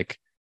 right? Of like,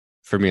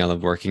 for me, I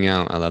love working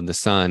out. I love the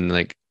sun.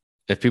 Like,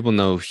 if people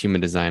know human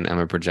design, I'm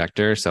a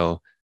projector.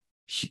 So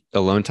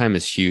alone time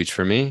is huge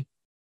for me.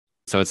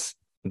 So it's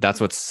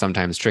that's what's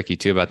sometimes tricky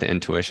too about the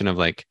intuition of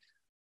like,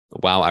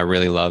 wow, I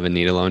really love and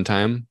need alone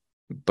time,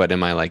 but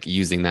am I like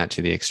using that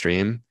to the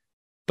extreme?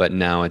 But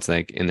now it's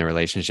like in the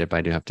relationship,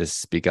 I do have to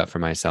speak up for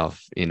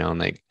myself, and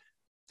like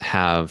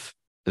have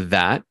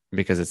that,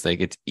 because it's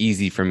like it's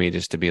easy for me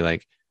just to be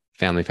like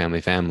family,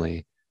 family,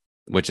 family,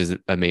 which is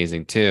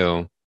amazing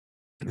too.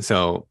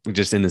 So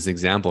just in this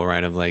example,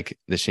 right, of like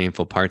the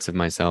shameful parts of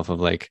myself of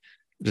like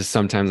just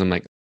sometimes I'm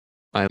like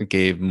I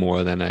gave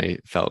more than I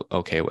felt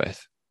okay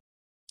with.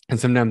 And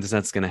sometimes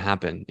that's going to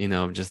happen,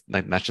 just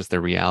like that's just the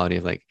reality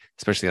of like,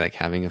 especially like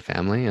having a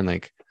family, and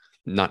like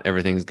not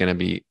everything's going to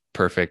be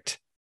perfect,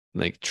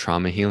 like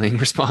trauma healing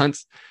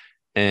response.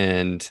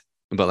 And,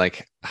 but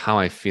like how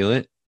I feel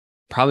it,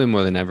 probably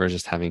more than ever, is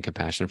just having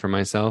compassion for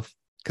myself,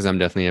 because I'm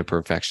definitely a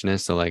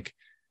perfectionist. So like,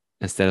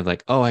 instead of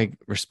like, oh, I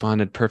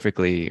responded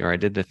perfectly or I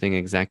did the thing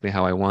exactly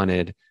how I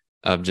wanted,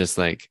 of just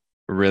like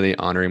really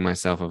honoring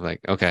myself of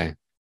like, okay,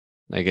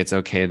 like it's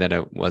okay that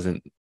it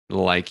wasn't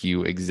like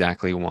you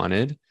exactly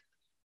wanted.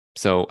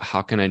 So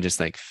how can I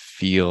just like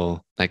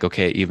feel like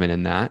okay even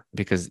in that,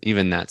 because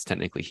even that's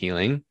technically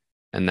healing,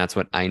 and that's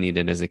what I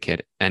needed as a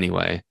kid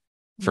anyway.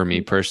 For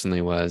me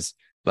personally was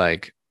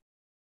like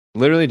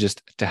literally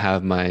just to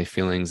have my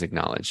feelings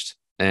acknowledged.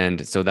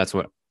 And so that's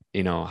what,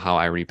 how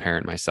I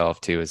reparent myself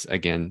too, is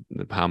again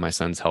how my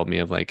son's helped me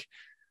of like,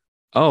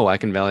 oh, I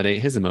can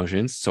validate his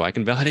emotions so I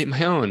can validate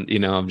my own.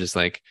 I'm just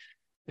like,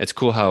 it's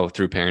cool how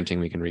through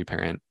parenting we can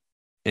reparent.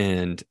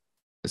 And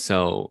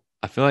so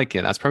I feel like,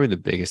 yeah, that's probably the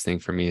biggest thing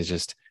for me is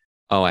just,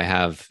 oh, I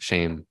have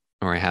shame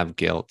or I have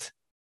guilt,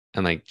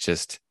 and like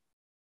just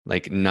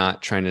like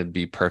not trying to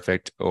be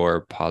perfect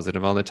or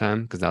positive all the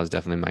time, because that was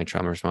definitely my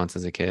trauma response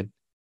as a kid,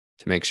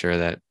 to make sure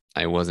that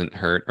I wasn't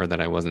hurt or that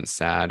I wasn't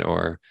sad,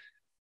 or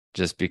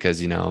just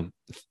because,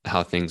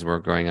 how things were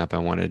growing up,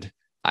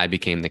 I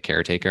became the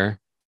caretaker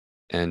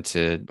and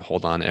to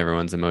hold on to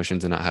everyone's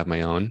emotions and not have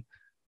my own.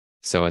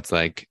 So it's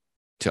like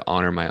to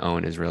honor my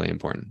own is really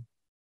important.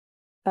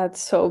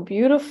 That's so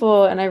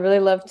beautiful. And I really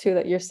love too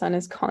that your son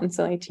is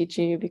constantly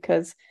teaching you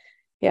because,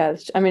 yeah,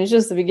 I mean, it's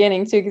just the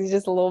beginning too, because he's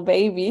just a little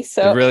baby. It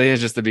So, really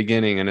is just the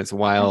beginning, and it's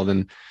wild.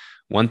 And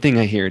one thing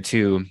I hear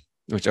too,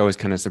 which always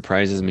kind of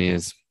surprises me,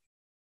 is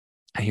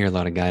I hear a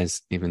lot of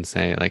guys even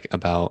say like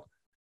about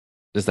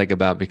just like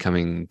about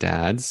becoming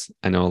dads.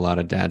 I know a lot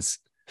of dads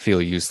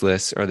feel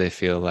useless, or they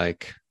feel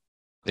like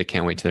they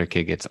can't wait till their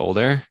kid gets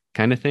older,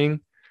 kind of thing.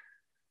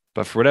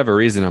 But for whatever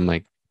reason, I'm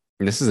like,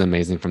 this is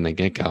amazing from the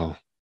get-go,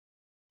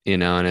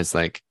 and it's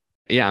like,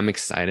 yeah, I'm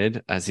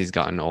excited as he's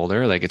gotten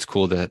older. Like it's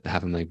cool to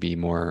have him like be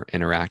more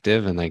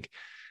interactive and like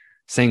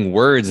saying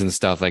words and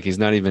stuff. Like he's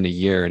not even a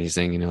year and he's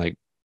saying, like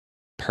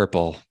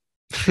purple,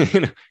 you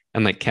know,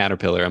 and like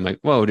caterpillar. I'm like,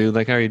 whoa, dude,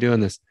 like how are you doing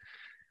this?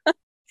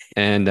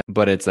 And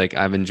but it's like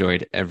I've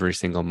enjoyed every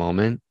single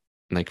moment,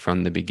 like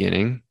from the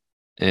beginning.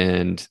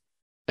 And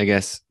I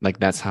guess like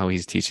that's how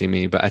he's teaching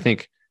me. But I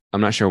think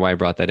I'm not sure why I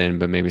brought that in,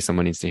 but maybe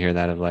someone needs to hear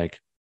that of like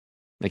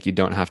you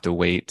don't have to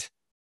wait.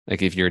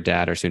 Like if you're a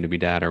dad or soon to be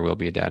dad or will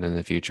be a dad in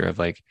the future, of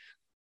like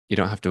you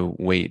don't have to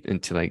wait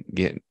until like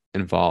get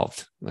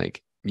involved.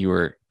 Like you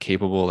are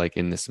capable like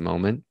in this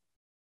moment.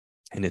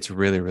 And it's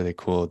really, really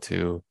cool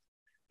to,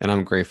 and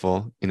I'm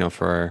grateful,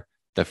 for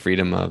the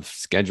freedom of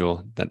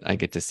schedule that I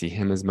get to see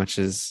him as much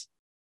as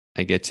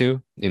I get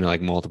to,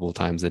 like multiple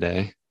times a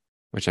day,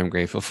 which I'm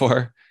grateful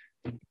for.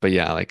 But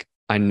yeah, like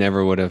I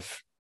never would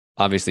have,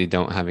 obviously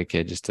don't have a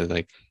kid just to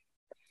like,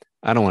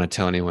 I don't want to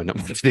tell anyone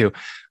what to do,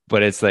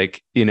 but it's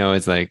like,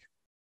 it's like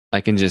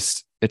I can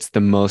just, it's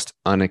the most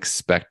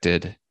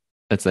unexpected.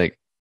 It's like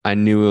I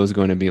knew it was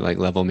going to be like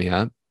level me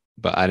up,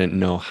 but I didn't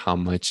know how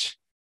much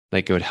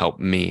like it would help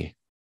me,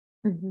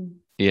 mhm.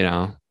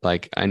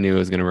 like I knew it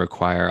was going to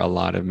require a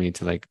lot of me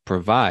to like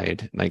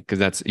provide, like, because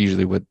that's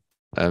usually what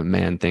a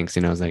man thinks,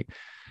 is like,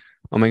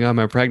 oh my God, am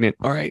I pregnant?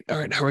 All right,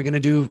 how are we going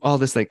to do all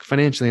this like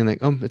financially? And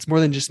like, oh, it's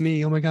more than just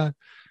me. Oh my God.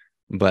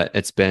 But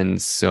it's been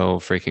so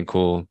freaking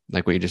cool.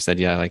 Like what you just said.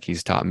 Yeah. Like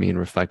he's taught me and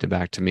reflected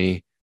back to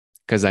me,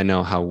 because I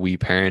know how we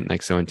parent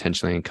like so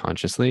intentionally and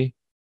consciously.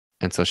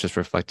 And so it's just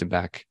reflected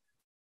back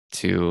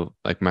to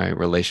like my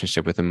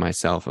relationship within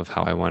myself of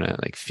how I want to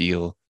like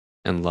feel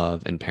and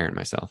love and parent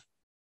myself.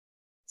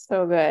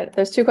 So good.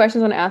 There's two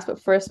questions I want to ask,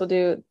 but first we'll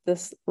do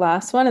this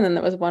last one. And then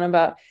there was one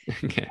about,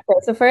 Okay. okay,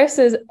 so first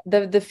is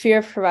the fear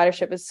of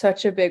providership is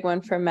such a big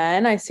one for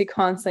men. I see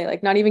constantly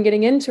like not even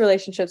getting into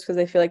relationships because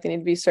they feel like they need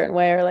to be a certain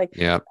way, or like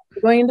Yeah.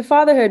 going into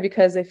fatherhood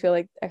because they feel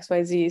like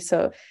XYZ.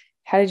 So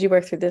how did you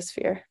work through this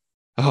fear?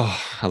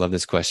 Oh, I love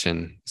this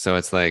question. So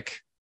it's like,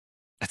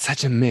 it's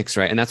such a mix,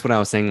 right? And that's what I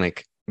was saying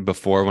like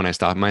before when I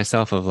stopped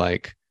myself of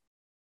like,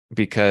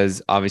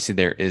 because obviously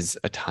there is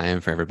a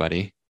time for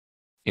everybody,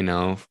 you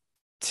know,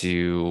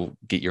 to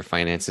get your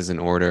finances in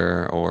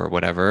order or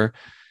whatever.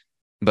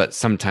 But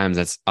sometimes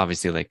that's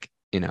obviously like,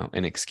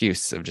 an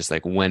excuse of just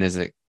like, when is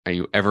it? Are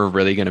you ever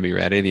really going to be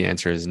ready? The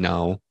answer is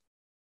no.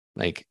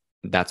 Like,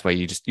 that's why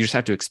you just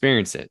have to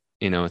experience it.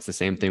 It's the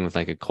same thing with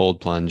like a cold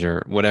plunge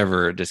or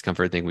whatever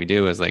discomfort thing we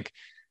do is like,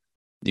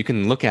 you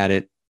can look at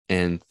it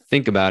and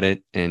think about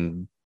it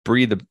and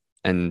breathe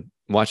and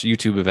watch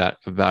YouTube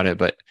about it,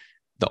 but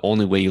the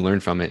only way you learn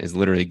from it is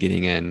literally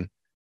getting in.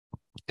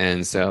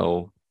 And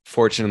so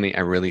fortunately,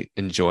 I really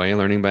enjoy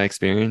learning by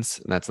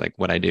experience. That's like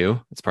what I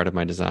do. It's part of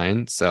my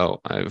design.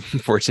 So I'm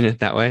fortunate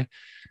that way.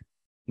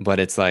 But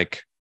it's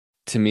like,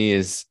 to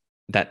me,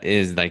 that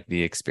is like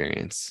the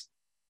experience.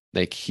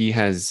 Like he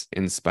has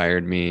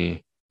inspired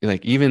me.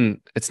 Like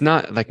even it's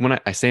not like when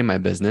I say my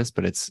business,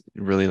 but it's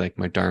really like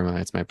my dharma,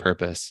 it's my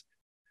purpose.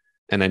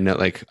 And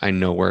I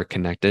know we're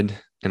connected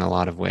in a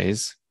lot of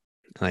ways,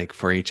 like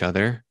for each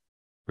other.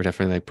 We're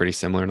definitely like pretty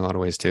similar in a lot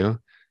of ways too.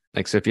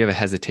 Like, so if you have a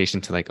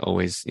hesitation to like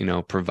always,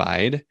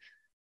 provide,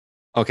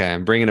 okay,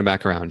 I'm bringing it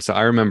back around. So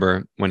I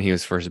remember when he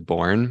was first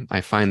born,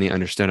 I finally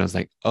understood. I was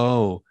like,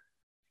 oh,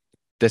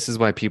 this is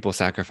why people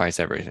sacrifice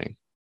everything,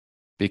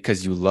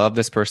 because you love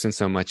this person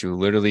so much. You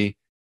literally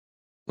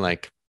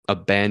like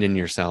abandon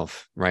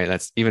yourself, right?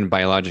 That's even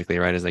biologically,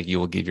 right? Is like you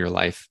will give your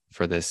life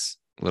for this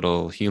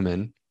little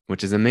human,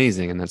 which is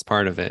amazing. And that's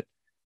part of it.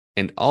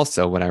 And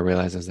also what I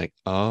realized is like,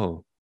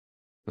 oh,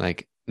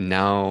 like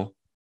now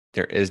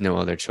there is no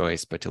other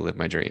choice but to live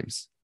my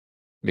dreams,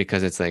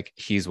 because it's like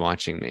he's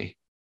watching me.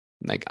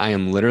 Like I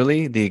am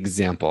literally the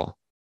example,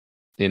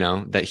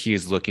 that he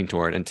is looking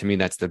toward. And to me,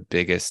 that's the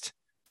biggest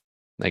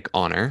like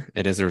honor.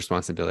 It is a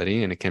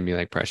responsibility and it can be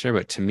like pressure,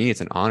 but to me,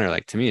 it's an honor.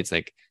 Like to me, it's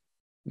like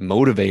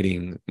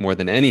motivating more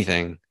than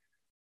anything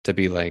to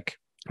be like,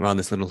 wow,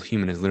 this little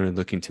human is literally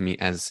looking to me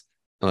as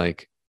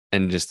like,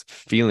 and just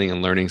feeling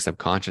and learning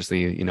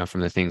subconsciously,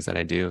 from the things that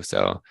I do.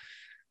 So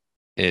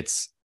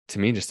it's to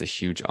me just a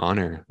huge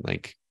honor.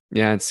 Like,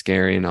 yeah, it's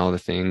scary and all the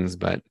things,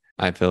 but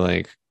I feel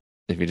like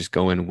if you just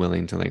go in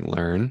willing to like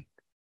learn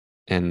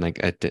and like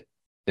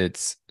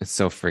it's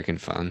so freaking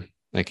fun.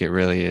 Like it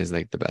really is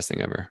like the best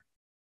thing ever.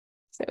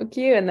 So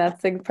cute. And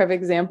that's like the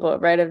perfect example,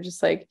 right? Of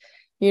just like,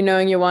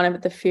 knowing you want it,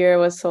 but the fear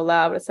was so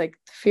loud. But it's like,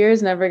 fear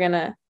is never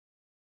gonna,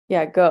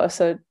 go.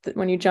 So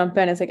when you jump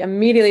in, it's like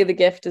immediately the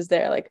gift is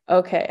there. Like,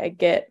 okay, I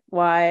get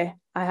why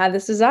I had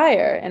this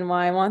desire and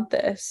why I want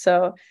this.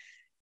 So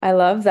I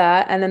love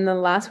that. And then the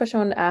last question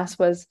I wanted to ask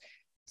was,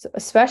 so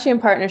especially in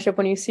partnership,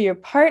 when you see your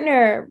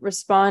partner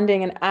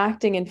responding and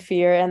acting in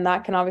fear, and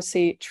that can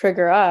obviously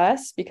trigger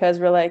us because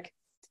we're like,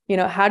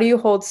 how do you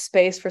hold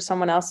space for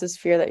someone else's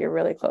fear that you're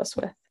really close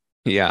with?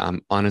 Yeah,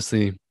 I'm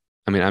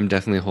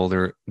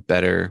definitely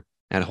better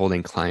at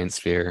holding clients'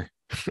 fear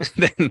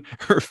than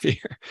her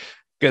fear,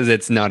 because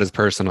it's not as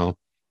personal.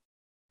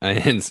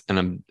 And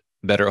I'm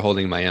better at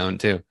holding my own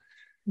too.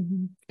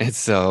 Mm-hmm. And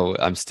so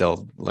I'm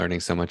still learning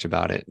so much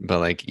about it. But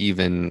like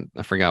even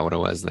I forgot what it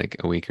was like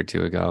a week or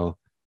two ago.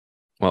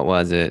 What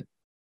was it?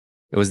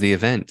 It was the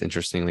event,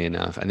 interestingly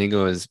enough. I think it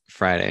was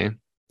Friday,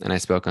 and I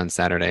spoke on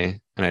Saturday,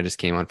 and I just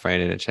came on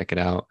Friday to check it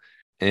out.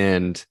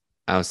 And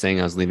I was saying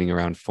I was leaving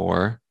around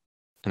 4,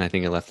 and I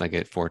think I left like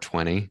at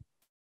 4:20.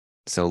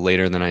 So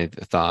later than I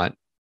thought.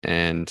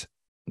 And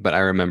but I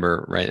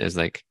remember, right, as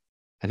like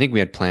I think we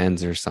had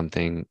plans or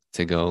something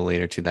to go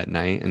later to that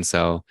night. And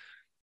so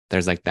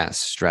there's like that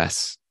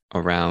stress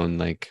around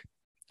like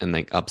and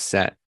like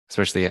upset,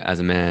 especially as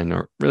a man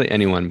or really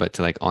anyone, but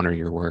to like honor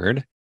your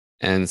word.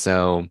 And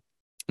so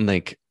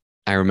like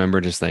I remember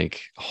just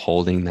like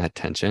holding that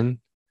tension,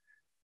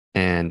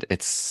 and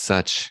it's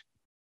such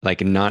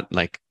like not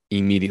like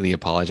immediately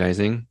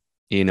apologizing,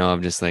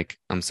 of just like,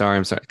 I'm sorry,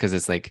 I'm sorry. Cause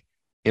it's like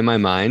in my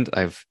mind,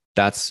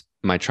 that's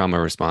my trauma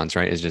response,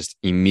 right? Is just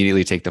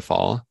immediately take the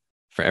fall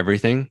for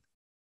everything.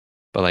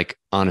 But like,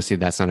 honestly,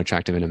 that's not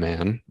attractive in a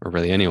man or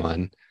really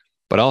anyone.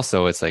 But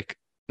also, it's like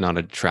not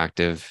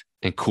attractive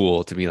and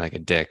cool to be like a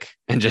dick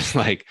and just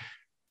like,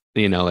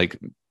 like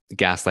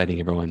gaslighting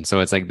everyone.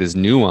 So it's like this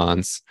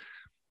nuance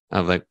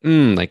of like,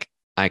 like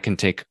I can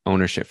take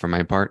ownership for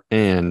my part.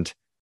 And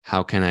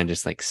how can I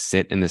just like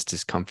sit in this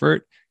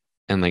discomfort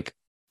and like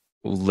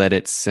let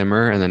it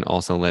simmer and then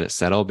also let it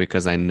settle,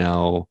 because I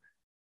know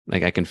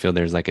like I can feel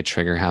there's like a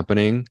trigger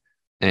happening.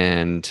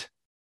 And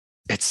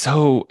it's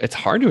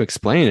hard to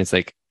explain. It's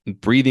like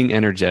breathing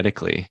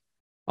energetically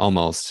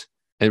almost.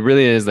 It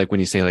really is like when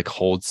you say like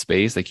hold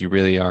space, like you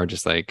really are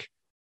just like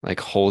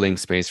holding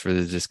space for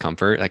the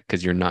discomfort, like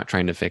because you're not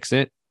trying to fix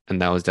it.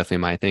 And that was definitely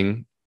my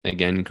thing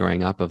again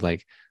growing up, of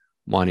like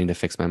wanting to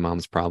fix my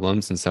mom's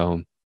problems. And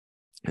so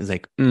it's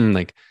like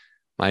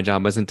my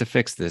job wasn't to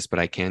fix this, but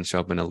I can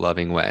show up in a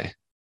loving way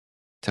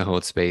to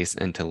hold space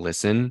and to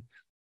listen,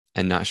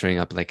 and not showing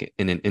up like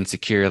in an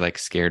insecure, like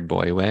scared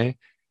boy way.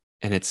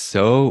 And it's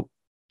so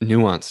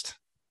nuanced,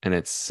 and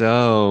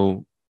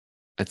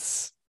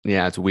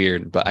yeah, it's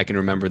weird, but I can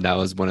remember that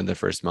was one of the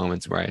first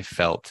moments where I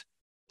felt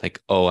like,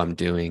 oh, I'm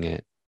doing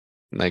it.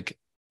 Like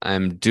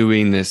I'm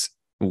doing this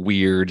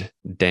weird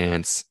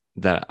dance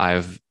that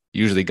I've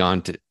usually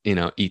gone to,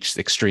 each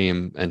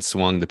extreme and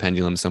swung the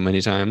pendulum so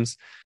many times,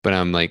 but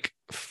I'm like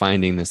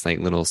finding this like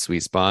little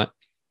sweet spot,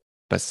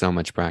 but so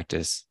much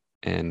practice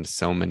and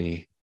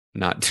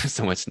not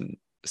so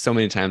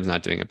many times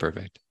not doing it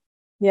perfect.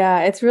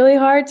 Yeah, it's really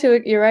hard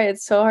you're right.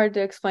 It's so hard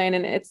to explain.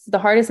 And it's the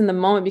hardest in the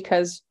moment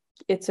because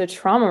it's a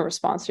trauma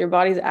response. Your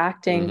body's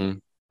acting, Hmm.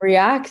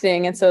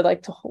 reacting. And so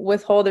like to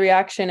withhold the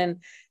reaction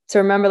and to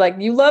remember like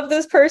you love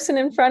this person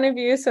in front of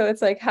you. So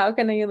it's like, how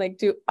can you like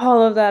do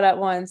all of that at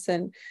once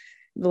and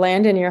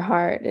land in your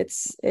heart?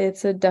 It's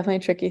a definitely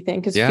tricky thing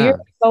because fear Yeah. is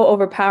so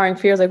overpowering.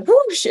 Fear is like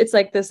whoosh, it's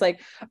like this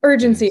like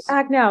urgency, Yes.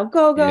 act now,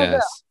 go, go, go.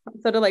 Yes.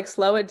 So to like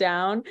slow it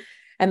down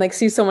and like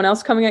see someone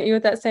else coming at you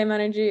with that same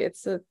energy,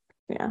 it's a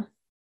yeah.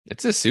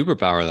 It's a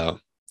superpower though.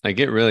 Like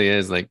it really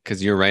is like,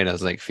 because you're right. I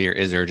was like, fear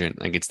is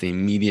urgent. Like it's the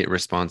immediate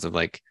response of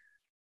like,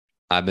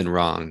 I've been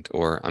wronged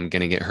or I'm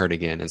gonna get hurt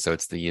again. And so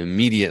it's the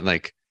immediate,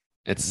 like,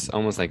 it's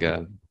almost like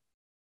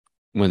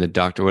when the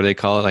doctor, what do they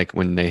call it? Like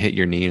when they hit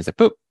your knee, it's like,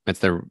 boop,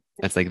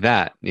 that's like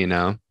that, you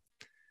know?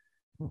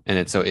 And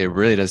it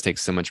really does take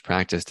so much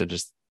practice to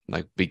just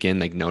like begin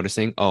like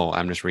noticing, oh,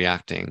 I'm just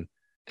reacting,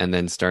 and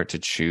then start to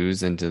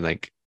choose and to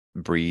like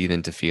breathe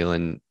and to feel.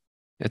 And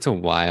it's a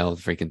wild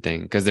freaking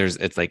thing because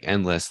it's like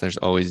endless. There's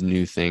always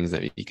new things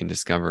that you can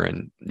discover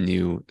and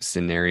new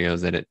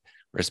scenarios that it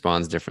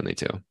responds differently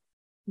to.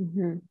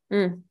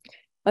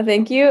 Well,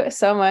 thank you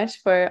so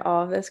much for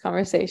all of this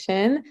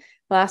conversation.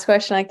 Last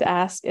question I like to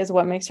ask is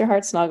what makes your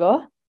heart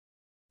snuggle?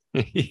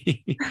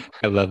 I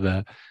love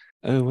that.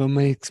 Oh, what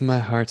makes my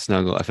heart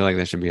snuggle? I feel like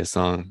that should be a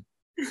song.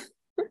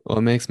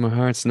 What makes my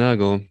heart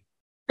snuggle?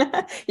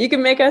 You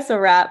can make us a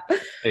rap.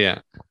 Yeah.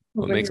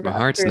 We'll What bring makes the my rap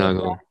heart through.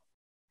 snuggle?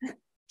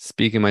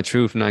 Speaking my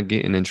truth, not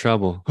getting in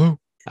trouble.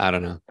 I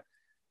don't know.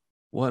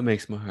 What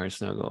makes my heart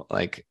snuggle?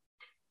 Like,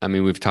 I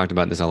mean, we've talked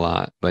about this a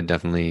lot, but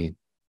definitely,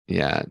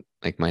 yeah,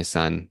 like my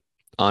son.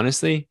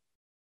 Honestly,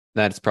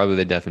 that's probably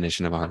the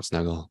definition of a heart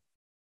snuggle.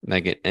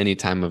 Like at any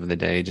time of the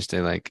day, just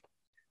to like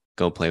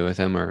go play with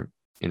him or,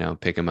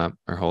 pick him up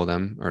or hold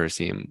him or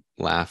see him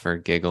laugh or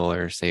giggle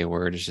or say a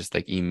word. It's just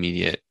like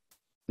immediate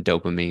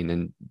dopamine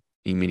and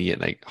immediate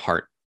like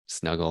heart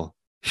snuggle.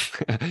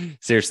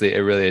 Seriously, it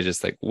really is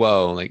just like,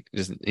 whoa, like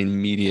just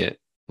immediate,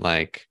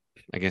 like,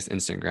 I guess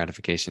instant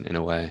gratification in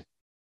a way.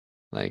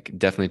 Like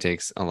definitely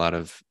takes a lot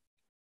of,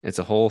 it's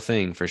a whole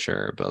thing for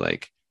sure, but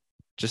like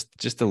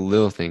just the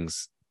little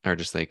things are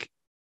just like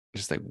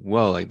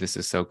whoa, like this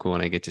is so cool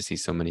and I get to see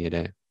so many a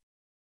day.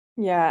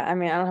 Yeah, I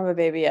mean, I don't have a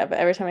baby yet, but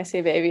every time I see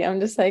a baby, I'm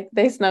just like,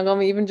 they snuggle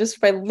me even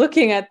just by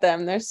looking at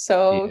them. They're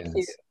so cute.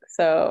 Yes.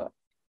 So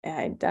yeah,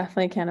 I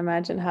definitely can't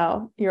imagine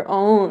how your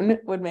own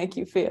would make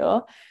you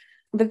feel.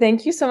 But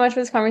thank you so much for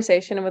this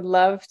conversation. I would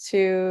love for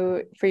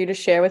you to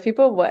share with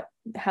people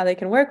how they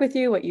can work with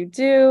you, what you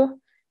do.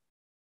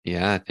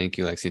 Yeah, thank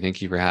you, Lexi.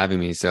 Thank you for having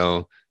me.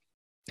 So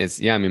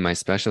I mean, my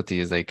specialty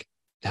is like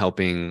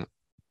helping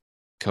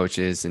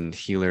coaches and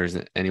healers,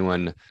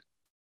 anyone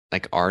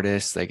like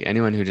artists, like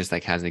anyone who just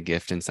like has a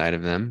gift inside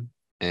of them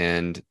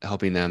and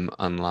helping them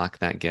unlock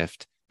that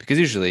gift. Because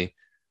usually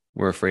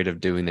we're afraid of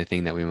doing the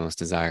thing that we most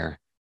desire.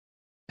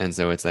 And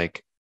so it's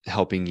like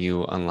helping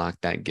you unlock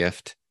that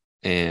gift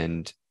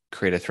and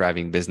create a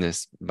thriving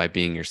business by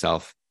being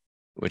yourself,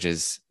 which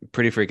is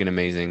pretty freaking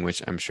amazing,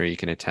 which I'm sure you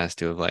can attest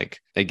to. Of like,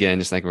 again,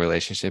 just like a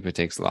relationship, it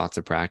takes lots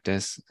of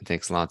practice. It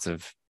takes lots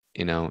of,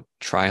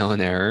 trial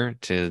and error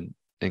and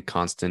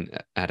constant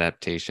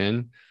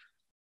adaptation.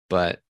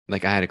 But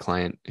like I had a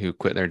client who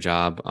quit their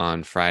job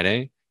on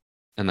Friday,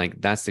 and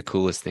like that's the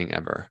coolest thing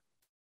ever.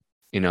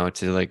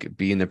 To like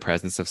be in the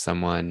presence of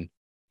someone,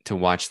 to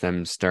watch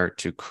them start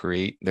to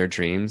create their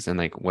dreams and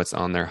like what's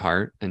on their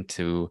heart, and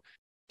to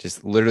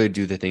just literally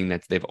do the thing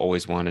that they've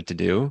always wanted to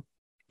do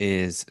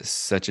is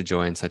such a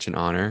joy and such an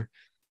honor.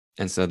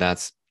 And so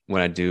that's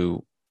what I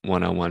do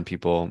one-on-one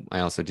people. I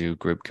also do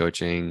group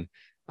coaching.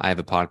 I have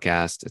a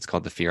podcast. It's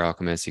called The Fear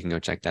Alchemist. You can go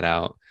check that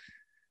out.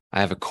 I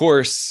have a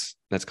course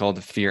that's called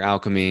The Fear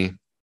Alchemy.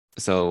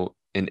 So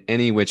in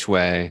any which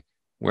way,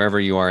 wherever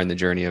you are in the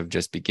journey of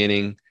just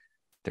beginning,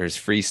 there's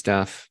free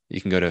stuff.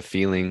 You can go to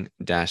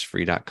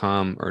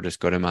feeling-free.com or just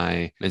go to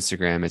my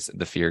Instagram. It's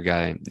The Fear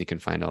Guy. You can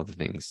find all the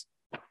things.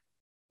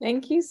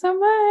 Thank you so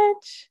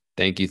much.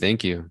 Thank you.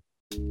 Thank you.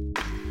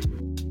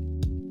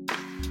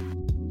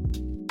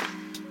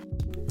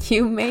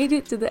 You made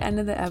it to the end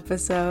of the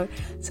episode.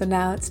 So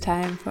now it's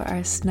time for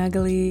our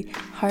snuggly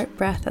heart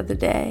breath of the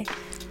day.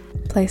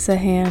 Place a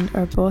hand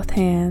or both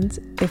hands,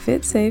 if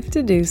it's safe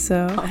to do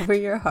so, over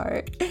your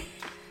heart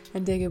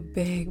and take a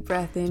big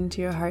breath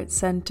into your heart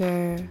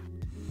center.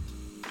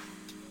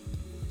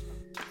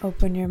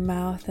 Open your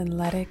mouth and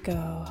let it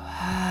go.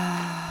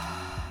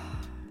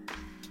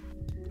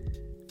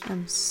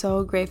 I'm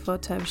so grateful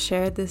to have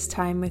shared this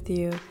time with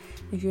you.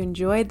 If you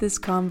enjoyed this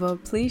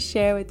convo, please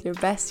share with your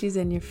besties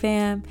and your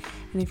fam.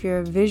 And if you're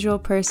a visual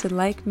person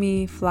like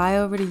me, fly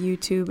over to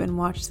YouTube and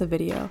watch the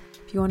video.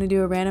 If you want to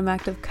do a random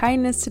act of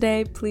kindness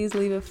today, please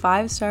leave a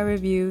 5-star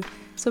review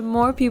so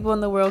more people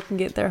in the world can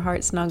get their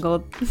heart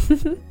snuggled.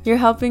 You're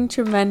helping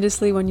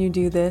tremendously when you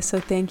do this, so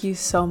thank you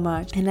so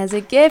much. And as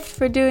a gift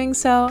for doing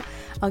so,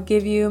 I'll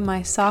give you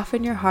my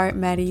Soften Your Heart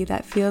Medi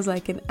that feels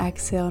like an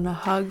exhale and a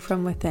hug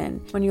from within.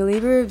 When you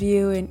leave a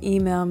review and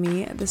email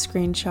me the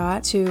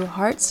screenshot to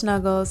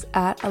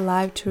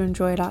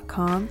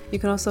heartsnuggles@alivetoenjoy.com, you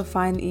can also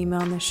find the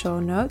email in the show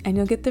notes and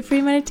you'll get the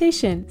free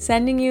meditation.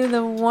 Sending you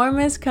the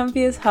warmest,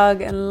 comfiest hug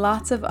and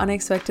lots of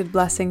unexpected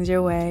blessings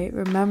your way.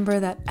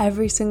 Remember that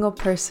every single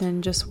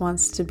person just just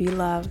wants to be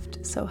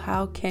loved. So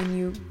how can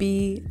you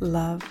be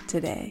love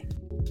today?